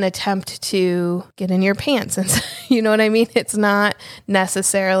is an attempt to get in your pants. And you know what I mean? It's not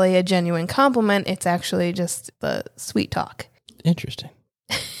necessarily a genuine compliment. It's actually just the sweet talk. Interesting.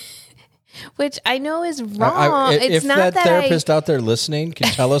 Which I know is wrong. If that therapist out there listening can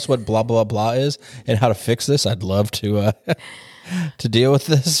tell us what blah, blah, blah is and how to fix this, I'd love to deal with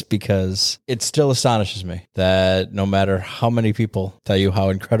this, because it still astonishes me that no matter how many people tell you how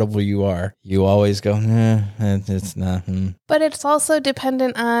incredible you are, you always go, it's not. But it's also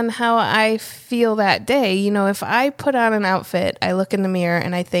dependent on how I feel that day. You know, if I put on an outfit, I look in the mirror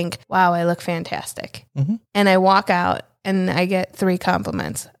and I think, wow, I look fantastic. Mm-hmm. And I walk out and I get 3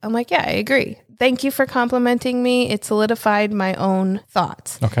 compliments. I'm like, yeah, I agree. Thank you for complimenting me. It solidified my own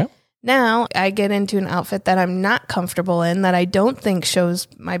thoughts. Okay. Now I get into an outfit that I'm not comfortable in, that I don't think shows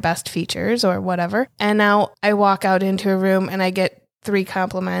my best features or whatever. And now I walk out into a room and I get 3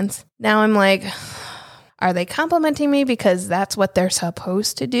 compliments. Now I'm like, are they complimenting me because that's what they're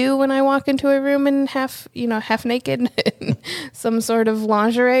supposed to do when I walk into a room and half naked, in some sort of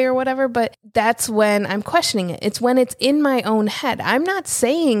lingerie or whatever? But that's when I'm questioning it. It's when it's in my own head. I'm not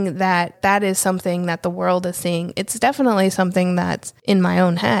saying that that is something that the world is seeing. It's definitely something that's in my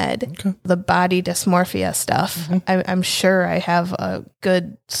own head. Okay. The body dysmorphia stuff. I'm sure I have a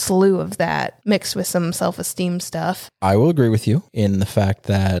good slew of that mixed with some self-esteem stuff. I will agree with you in the fact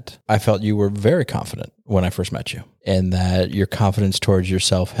that I felt you were very confident when I first met you, and that your confidence towards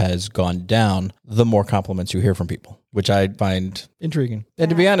yourself has gone down the more compliments you hear from people, which I find intriguing. And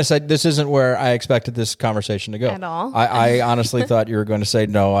to be honest, this isn't where I expected this conversation to go. At all. I honestly thought you were going to say,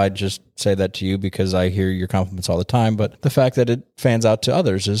 no, I just say that to you because I hear your compliments all the time. But the fact that it fans out to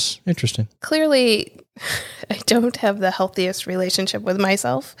others is interesting. Clearly, I don't have the healthiest relationship with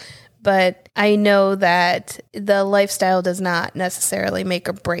myself, but I know that the lifestyle does not necessarily make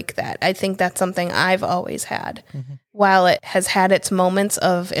or break that. I think that's something I've always had. Mm-hmm. While it has had its moments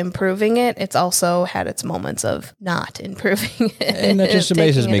of improving it, it's also had its moments of not improving it. And that just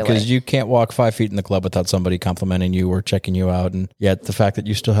amazes me because you can't walk 5 feet in the club without somebody complimenting you or checking you out. And yet the fact that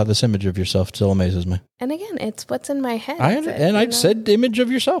you still have this image of yourself still amazes me. And again, it's what's in my head. I said image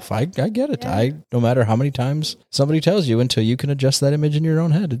of yourself. I get it. Yeah. No matter how many times somebody tells you, until you can adjust that image in your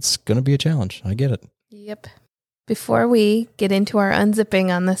own head, it's going to be a challenge. I get it. Yep. Before we get into our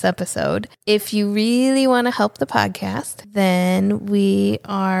unzipping on this episode, if you really want to help the podcast, then we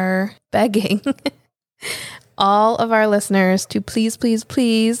are begging all of our listeners to please, please,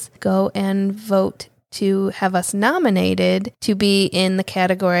 please go and vote to have us nominated to be in the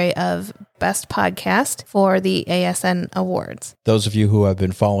category of Best Podcast for the ASN Awards. Those of you who have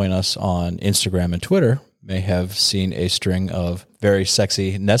been following us on Instagram and Twitter may have seen a string of very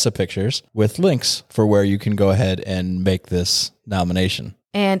sexy Nessa pictures with links for where you can go ahead and make this nomination.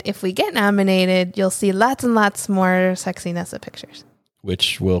 And if we get nominated, you'll see lots and lots more sexy Nessa pictures,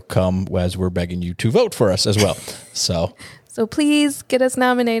 which will come as we're begging you to vote for us as well. So please get us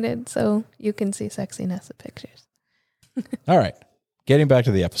nominated so you can see sexy Nessa pictures. All right. Getting back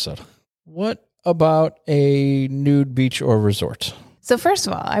to the episode. What about a nude beach or resort? So first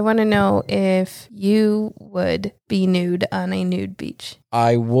of all, I want to know if you would be nude on a nude beach.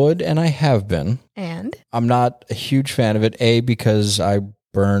 I would, and I have been. And? I'm not a huge fan of it, A, because I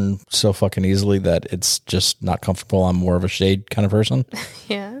burn so fucking easily that it's just not comfortable. I'm more of a shade kind of person.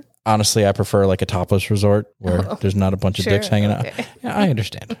 Yeah. Honestly, I prefer like a topless resort where there's not a bunch of dicks hanging out. Yeah, I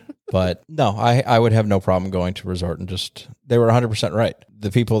understand. But no, I would have no problem going to resort and they were 100% right.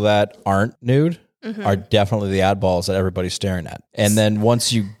 The people that aren't nude are definitely the oddballs that everybody's staring at. And then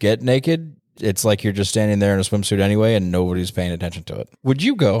once you get naked, it's like you're just standing there in a swimsuit anyway and nobody's paying attention to it. Would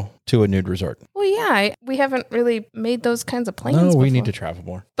you go to a nude resort? Well, yeah, we haven't really made those kinds of plans before. We need to travel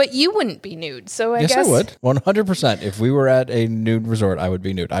more. But you wouldn't be nude, so I guess... Yes, I would. 100%. If we were at a nude resort, I would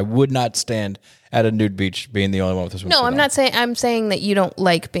be nude. I would not stand at a nude beach being the only one with a swimsuit. No, I'm saying that you don't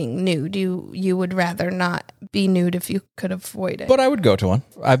like being nude. You would rather not be nude if you could avoid it. But I would go to one.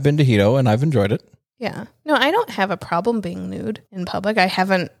 I've been to Hito and I've enjoyed it. Yeah. No, I don't have a problem being nude in public. I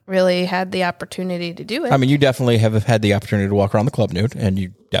haven't really had the opportunity to do it. I mean, you definitely have had the opportunity to walk around the club nude, and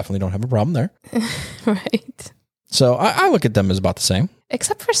you definitely don't have a problem there. Right. So I look at them as about the same.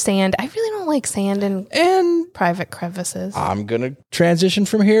 Except for sand. I really don't like sand and private crevices. I'm going to transition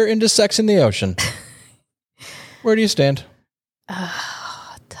from here into sex in the ocean. Where do you stand?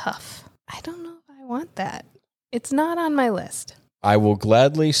 Tough. I don't know if I want that. It's not on my list. I will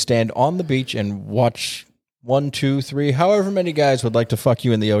gladly stand on the beach and watch 1, 2, 3, however many guys would like to fuck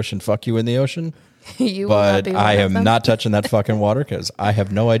you in the ocean, But I am not touching that fucking water because I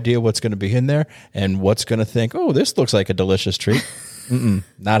have no idea what's going to be in there and what's going to think, oh, this looks like a delicious treat.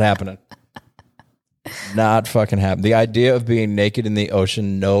 Not happening. Not fucking happening. The idea of being naked in the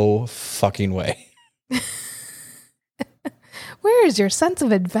ocean, no fucking way. Where is your sense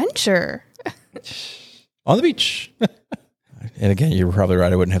of adventure? On the beach. And again, you're probably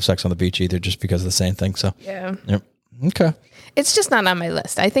right. I wouldn't have sex on the beach either just because of the same thing. So yeah. Yep. Okay. It's just not on my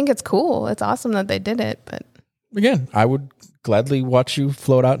list. I think it's cool. It's awesome that they did it. But again, I would gladly watch you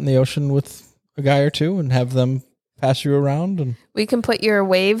float out in the ocean with a guy or two and have them pass you around. And we can put your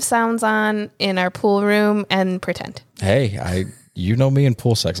wave sounds on in our pool room and pretend. Hey, you know me in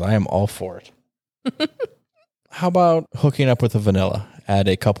pool sex. I am all for it. How about hooking up with a vanilla at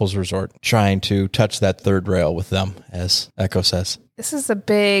a couple's resort, trying to touch that third rail with them, as Echo says? This is a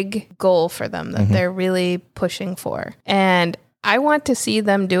big goal for them that they're really pushing for. And I want to see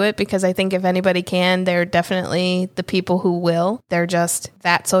them do it because I think if anybody can, they're definitely the people who will. They're just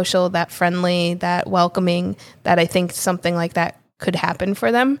that social, that friendly, that welcoming, that I think something like that could happen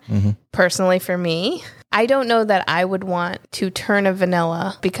for them. Personally, for me, I don't know that I would want to turn a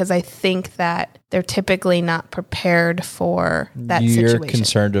vanilla because I think that they're typically not prepared for that situation. You're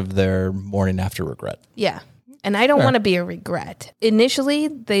concerned of their morning after regret. Yeah. And I don't want to be a regret. Initially,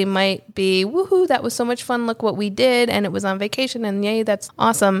 they might be, woohoo, that was so much fun. Look what we did. And it was on vacation. And yay, that's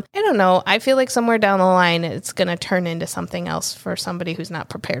awesome. I don't know. I feel like somewhere down the line, it's going to turn into something else for somebody who's not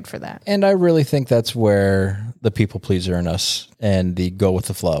prepared for that. And I really think that's where the people pleaser in us and the go with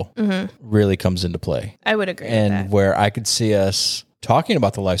the flow really comes into play. I would agree with And that. where I could see us talking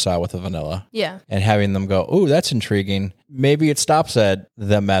about the lifestyle with a vanilla. Yeah. And having them go, ooh, that's intriguing. Maybe it stops at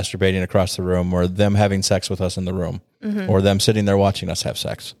them masturbating across the room or them having sex with us in the room or them sitting there watching us have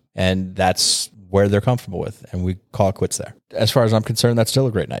sex. And that's where they're comfortable with. And we call it quits there. As far as I'm concerned, that's still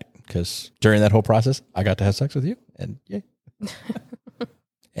a great night because during that whole process, I got to have sex with you and yay.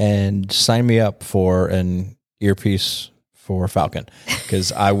 And sign me up for an earpiece for Falcon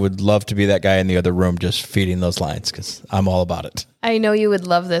because I would love to be that guy in the other room just feeding those lines because I'm all about it. I know you would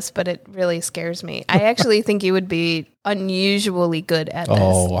love this, but it really scares me. I actually think you would be unusually good at this.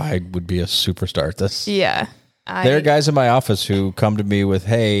 Oh, I would be a superstar at this. Yeah. There are guys in my office who come to me with,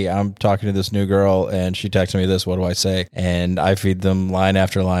 hey, I'm talking to this new girl and she texted me this. What do I say? And I feed them line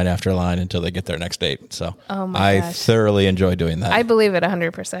after line after line until they get their next date. So I thoroughly enjoy doing that. I believe it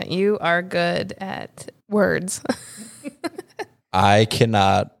 100%. You are good at words. I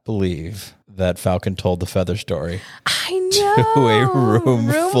cannot believe that Falcon told the feather story I know. to a room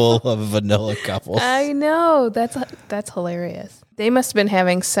full of vanilla couples. I know. That's hilarious. They must have been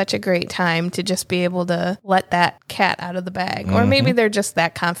having such a great time to just be able to let that cat out of the bag. Or maybe they're just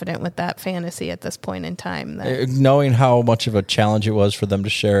that confident with that fantasy at this point in time. That, knowing how much of a challenge it was for them to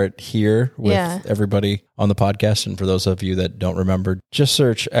share it here with everybody on the podcast. And for those of you that don't remember, just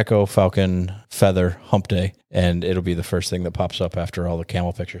search Echo Falcon Feather Hump Day and it'll be the first thing that pops up after all the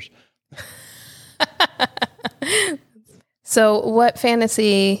camel pictures. So what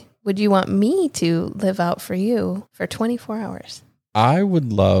fantasy would you want me to live out for you for 24 hours? I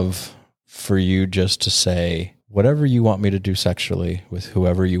would love for you just to say whatever you want me to do sexually with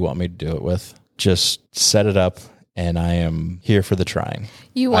whoever you want me to do it with. Just set it up and I am here for the trying.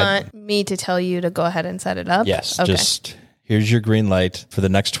 You want me to tell you to go ahead and set it up? Yes. Okay. Just here's your green light for the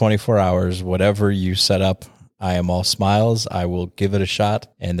next 24 hours. Whatever you set up, I am all smiles. I will give it a shot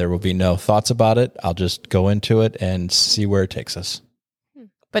and there will be no thoughts about it. I'll just go into it and see where it takes us.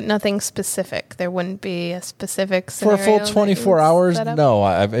 But nothing specific. There wouldn't be a specific for scenario a full 24 hours. No,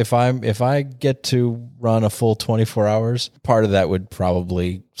 if I get to run a full 24 hours, part of that would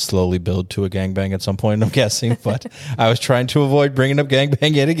probably slowly build to a gangbang at some point, I'm guessing. But I was trying to avoid bringing up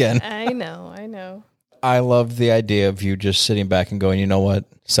gangbang yet again. I know. I loved the idea of you just sitting back and going, you know what?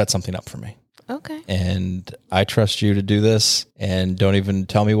 Set something up for me. Okay. And I trust you to do this. And don't even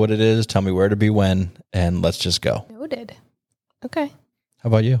tell me what it is. Tell me where to be when. And let's just go. Noted. Okay. How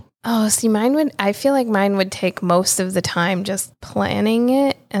about you? Oh, see, I feel like mine would take most of the time just planning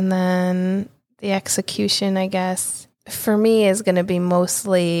it. And then the execution, I guess, for me is going to be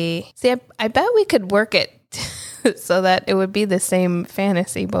mostly, I bet we could work it so that it would be the same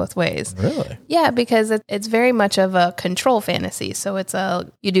fantasy both ways. Really? Yeah, because it's very much of a control fantasy. So it's a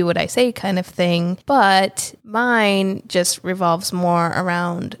you do what I say kind of thing. But mine just revolves more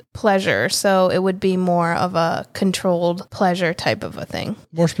around pleasure. So it would be more of a controlled pleasure type of a thing.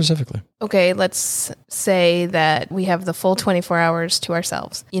 More specifically. Okay, let's say that we have the full 24 hours to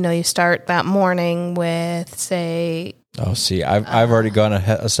ourselves. You know, you start that morning with, say... Oh, see, I've already gone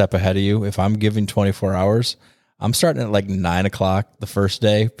a step ahead of you. If I'm giving 24 hours... I'm starting at like 9 o'clock the first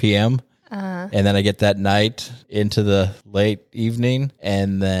day, PM. And then I get that night into the late evening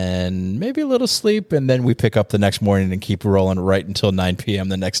and then maybe a little sleep. And then we pick up the next morning and keep rolling right until 9 PM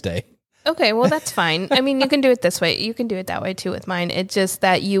the next day. Okay, well, that's fine. I mean, you can do it this way. You can do it that way too with mine. It's just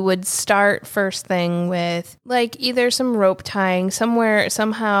that you would start first thing with like either some rope tying somewhere,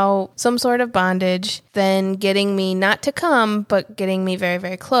 somehow, some sort of bondage, then getting me not to come, but getting me very,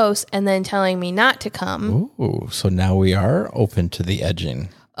 very close, and then telling me not to come. Ooh, so now we are open to the edging.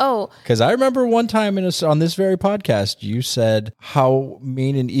 Oh. Because I remember one time on this very podcast, you said how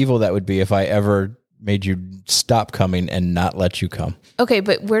mean and evil that would be if I ever made you stop coming and not let you come. Okay,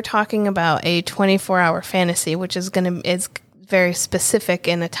 but we're talking about a 24-hour fantasy, which is very specific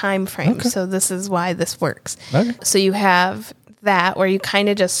in a time frame. Okay. So this is why this works. Okay. So you have that, where you kind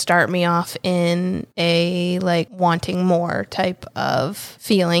of just start me off in a like wanting more type of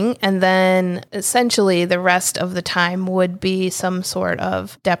feeling. And then essentially the rest of the time would be some sort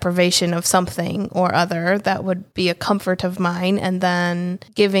of deprivation of something or other that would be a comfort of mine, and then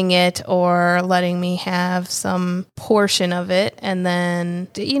giving it or letting me have some portion of it, and then,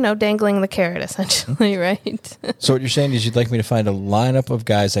 dangling the carrot essentially, right? So what you're saying is you'd like me to find a lineup of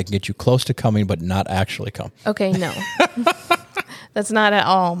guys that can get you close to coming but not actually come. Okay, no. That's not at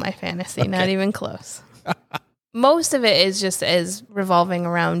all my fantasy, not even close. Most of it is just as revolving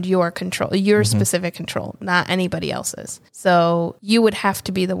around your control, your specific control, not anybody else's. So you would have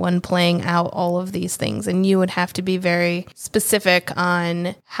to be the one playing out all of these things, and you would have to be very specific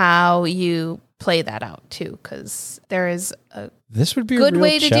on how you play that out too, because there is a This would be good a real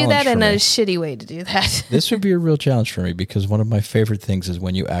way to do that and me. a shitty way to do that. This would be a real challenge for me because one of my favorite things is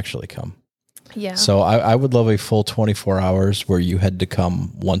when you actually come. Yeah. So I would love a full 24 hours where you had to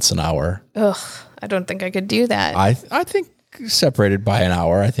come once an hour. Ugh, I don't think I could do that. I think separated by an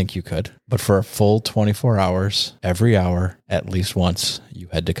hour, I think you could. But for a full 24 hours, every hour, at least once, you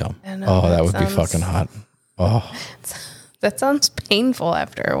had to come. I know, Oh, that that would be sounds- fucking hot. Oh, That sounds painful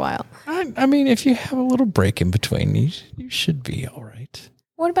after a while. I mean, if you have a little break in between, you should be all right.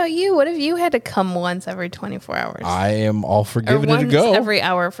 What about you? What if you had to come once every 24 hours? I am all for or giving it a once go. every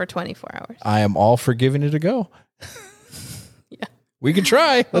hour for 24 hours. I am all for giving it a go. Yeah. We can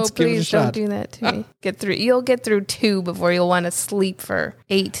try. Let's give it a please shot. don't do that to me. You'll get through 2 before you'll want to sleep for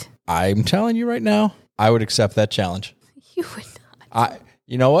 8. I'm telling you right now, I would accept that challenge. You would not.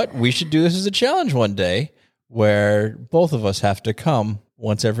 You know what? We should do this as a challenge one day where both of us have to come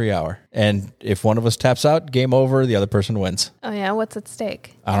once every hour. And if one of us taps out, game over, the other person wins. Oh yeah, what's at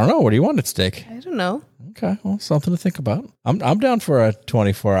stake? I don't know. What do you want at stake? I don't know. Okay, well, something to think about. I'm down for a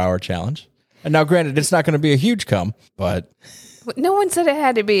 24-hour challenge. And now, granted, it's not going to be a huge come, but... No one said it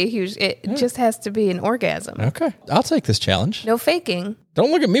had to be a huge... It just has to be an orgasm. Okay, I'll take this challenge. No faking.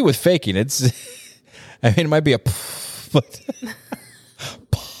 Don't look at me with faking. It's... I mean, it might be a... But...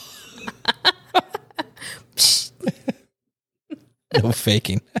 No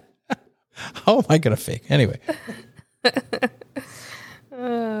faking. How am I going to fake? Anyway.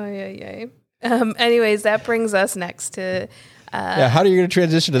 Oh, yeah. Anyways, that brings us next to... How are you going to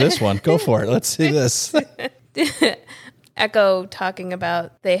transition to this one? Go for it. Let's see this. Echo talking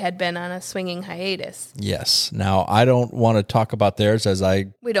about they had been on a swinging hiatus. Yes. Now, I don't want to talk about theirs as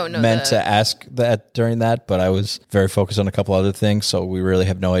We don't know meant to ask that during that, but I was very focused on a couple other things, so we really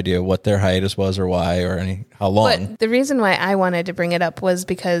have no idea what their hiatus was or why or how long. But the reason why I wanted to bring it up was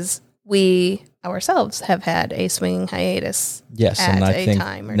because we ourselves have had a swinging hiatus. Yes, and I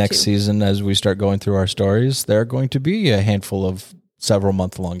think next season, as we start going through our stories, there are going to be a handful of several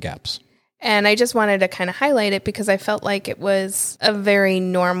month-long gaps. And I just wanted to kind of highlight it because I felt like it was a very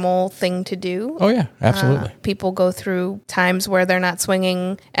normal thing to do. Oh, yeah, absolutely. People go through times where they're not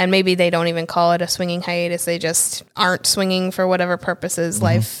swinging, and maybe they don't even call it a swinging hiatus. They just aren't swinging for whatever purposes.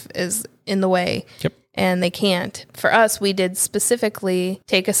 Life is in the way. Yep. And they can't. For us, we did specifically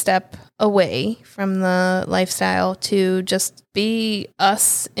take a step away from the lifestyle to just be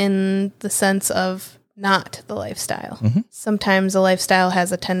us in the sense of not the lifestyle. Sometimes the lifestyle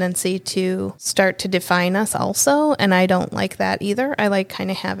has a tendency to start to define us also, and I don't like that either. I like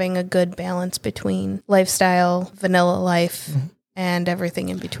kind of having a good balance between lifestyle, vanilla life, and everything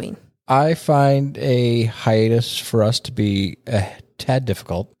in between. I find a hiatus for us to be a tad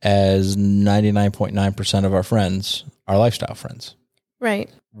difficult, as 99.9% of our friends are lifestyle friends. Right.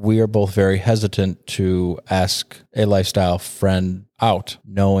 We are both very hesitant to ask a lifestyle friend out,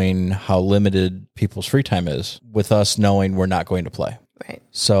 knowing how limited people's free time is, with us knowing we're not going to play. Right.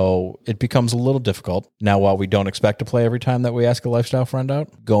 So it becomes a little difficult. Now, while we don't expect to play every time that we ask a lifestyle friend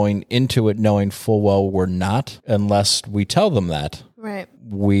out, going into it knowing full well we're not, unless we tell them that, Right.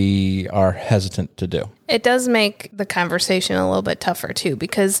 we are hesitant to do. It does make the conversation a little bit tougher too,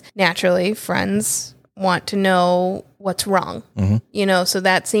 because naturally friends want to know what's wrong. So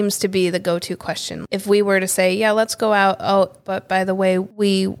that seems to be the go-to question. If we were to say, yeah, let's go out. Oh, but by the way,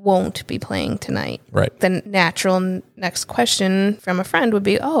 we won't be playing tonight. Right. The natural next question from a friend would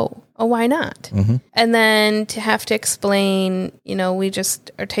be, oh, why not? And then to have to explain, we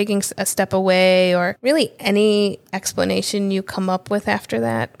just are taking a step away, or really any explanation you come up with after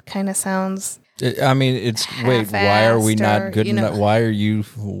that kind of sounds... I mean, wait, why are we not good enough? Why are you,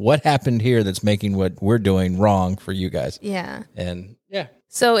 what happened here that's making what we're doing wrong for you guys? Yeah. And Yeah.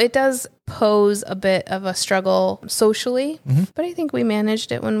 So it does pose a bit of a struggle socially, but I think we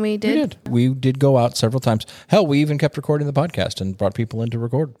managed it when we did. We did go out several times. Hell, we even kept recording the podcast and brought people in to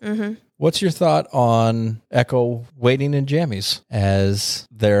record. What's your thought on Echo waiting in jammies as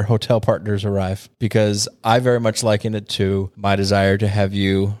their hotel partners arrive? Because I very much liken it to my desire to have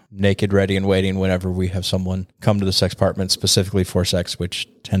you naked, ready, and waiting whenever we have someone come to the sex apartment specifically for sex, which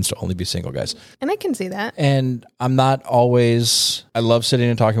tends to only be single guys. And I can see that. And I'm not always, I love sitting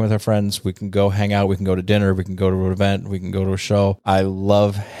and talking with our friends. We can go hang out. We can go to dinner. We can go to an event. We can go to a show. I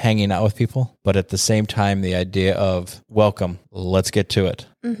love hanging out with people. But at the same time, the idea of welcome, let's get to it.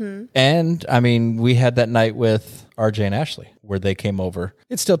 And I mean, we had that night with RJ and Ashley where they came over.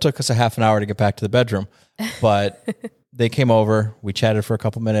 It still took us a half an hour to get back to the bedroom, but they came over. We chatted for a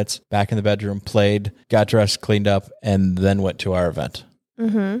couple minutes, back in the bedroom, played, got dressed, cleaned up, and then went to our event.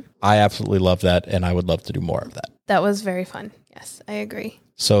 I absolutely love that, and I would love to do more of that. That was very fun. Yes, I agree.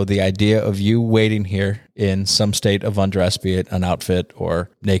 So the idea of you waiting here in some state of undress, be it an outfit or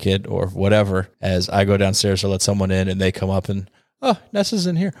naked or whatever, as I go downstairs to let someone in and they come up and, oh, Nessa's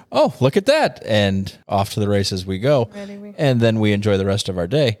in here. Oh, look at that. And off to the races we go. And then we enjoy the rest of our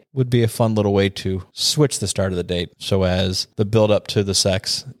day would be a fun little way to switch the start of the date. So as the build up to the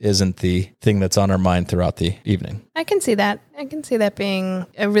sex isn't the thing that's on our mind throughout the evening. I can see that. I can see that being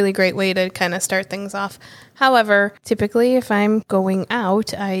a really great way to kind of start things off. However, typically if I'm going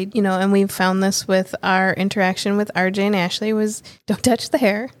out, and we've found this with our interaction with RJ and Ashley was don't touch the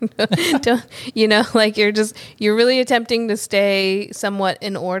hair. Don't, you're really attempting to stay somewhat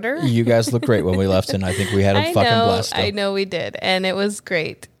in order. You guys look great when we left, and I think we had a fucking blast. I know we did, and it was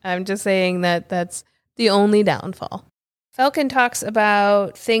great. I'm just saying that that's the only downfall. Falcon talks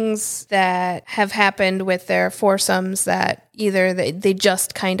about things that have happened with their foursomes that either they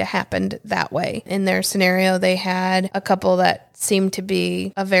just kind of happened that way. In their scenario, they had a couple that seemed to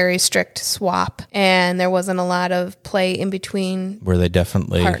be a very strict swap, and there wasn't a lot of play in between where they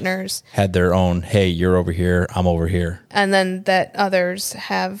definitely partners had their own, hey, you're over here, I'm over here. And then that others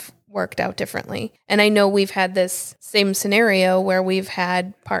have worked out differently. And I know we've had this same scenario where we've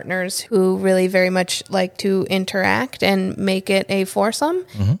had partners who really very much like to interact and make it a foursome,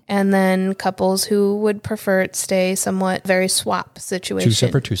 and then couples who would prefer it stay somewhat very swap situation. Two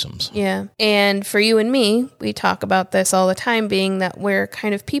separate twosomes. Yeah. And for you and me, we talk about this all the time, being that we're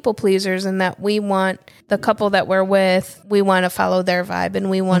kind of people pleasers and that we want the couple that we're with, we want to follow their vibe and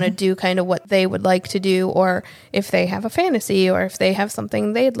we want to do kind of what they would like to do, or if they have a fantasy or if they have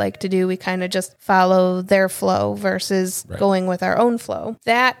something they'd like to do, we kind of just follow their flow versus going with our own flow.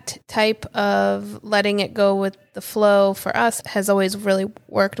 That type of letting it go with the flow for us has always really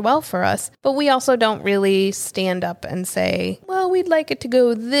worked well for us, but we also don't really stand up and say, well, we'd like it to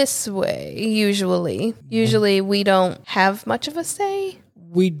go this way. Usually we don't have much of a say.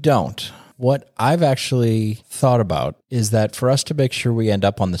 We don't. What I've actually thought about is that for us to make sure we end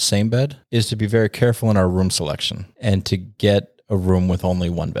up on the same bed is to be very careful in our room selection and to get a room with only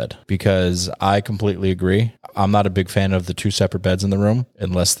one bed, because I completely agree. I'm not a big fan of the two separate beds in the room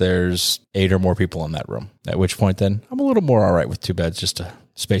unless there's 8 or more people in that room, at which point then I'm a little more all right with 2 beds just to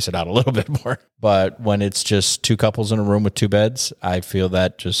space it out a little bit more. But when it's just 2 couples in a room with 2 beds, I feel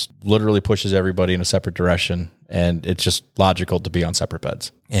that just literally pushes everybody in a separate direction. And it's just logical to be on separate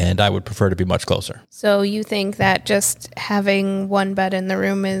beds. And I would prefer to be much closer. So you think that just having one bed in the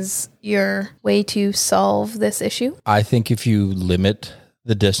room is your way to solve this issue? I think if you limit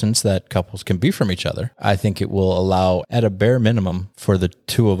the distance that couples can be from each other, I think it will allow, at a bare minimum, for the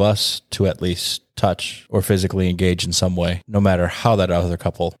 2 of us to at least touch or physically engage in some way, no matter how that other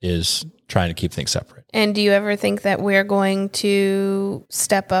couple is trying to keep things separate. And do you ever think that we're going to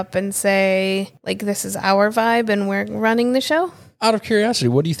step up and say, like, this is our vibe and we're running the show? Out of curiosity,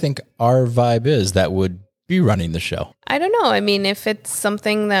 what do you think our vibe is that would be running the show? I don't know. I mean, if it's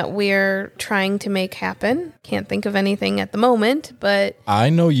something that we're trying to make happen, can't think of anything at the moment, but I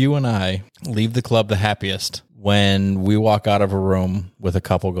know you and I leave the club the happiest when we walk out of a room with a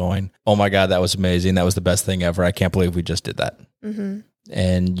couple going, oh my God, that was amazing. That was the best thing ever. I can't believe we just did that.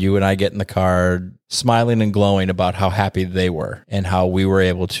 And you and I get in the car smiling and glowing about how happy they were and how we were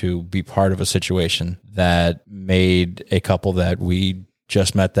able to be part of a situation that made a couple that we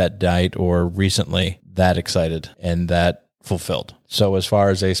just met that night or recently that excited and that fulfilled. So as far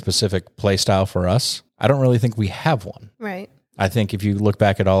as a specific play style for us, I don't really think we have one. Right. I think if you look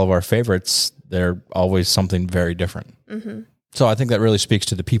back at all of our favorites, they're always something very different. So I think that really speaks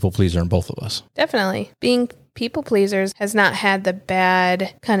to the people pleaser in both of us. Definitely. Being people pleasers has not had the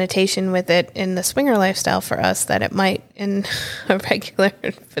bad connotation with it in the swinger lifestyle for us that it might in a regular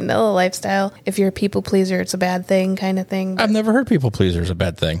vanilla lifestyle. If you're a people pleaser, it's a bad thing kind of thing. I've never heard people pleaser is a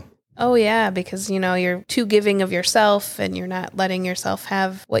bad thing. Oh, yeah, because, you're too giving of yourself and you're not letting yourself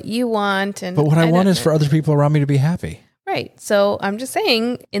have what you want. But what I want is for other people around me to be happy. Right. So I'm just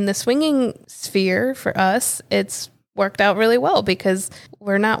saying in the swinging sphere for us, it's worked out really well because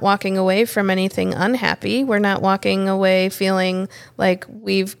we're not walking away from anything unhappy. We're not walking away feeling like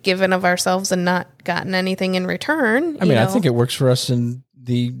we've given of ourselves and not gotten anything in return. I think it works for us in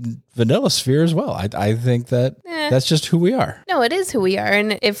the vanilla sphere as well. I think that that's just who we are. No, it is who we are.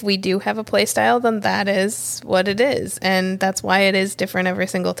 And if we do have a play style, then that is what it is. And that's why it is different every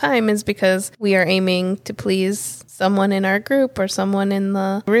single time, is because we are aiming to please someone in our group or someone in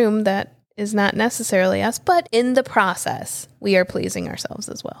the room that is not necessarily us, but in the process, we are pleasing ourselves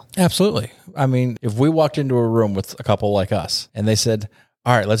as well. Absolutely. I mean, if we walked into a room with a couple like us and they said,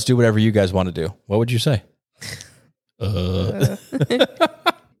 all right, let's do whatever you guys want to do, what would you say?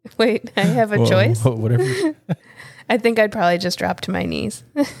 Wait, I have a choice? Whatever. I think I'd probably just drop to my knees.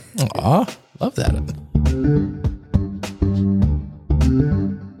 Aw, love that.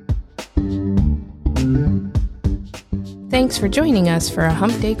 Thanks for joining us for a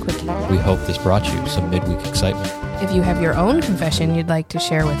Hump Day Quickie. We hope this brought you some midweek excitement. If you have your own confession you'd like to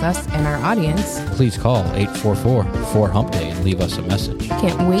share with us and our audience, please call 844-4HUMP-DAY and leave us a message.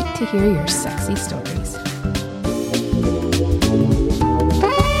 Can't wait to hear your sexy story.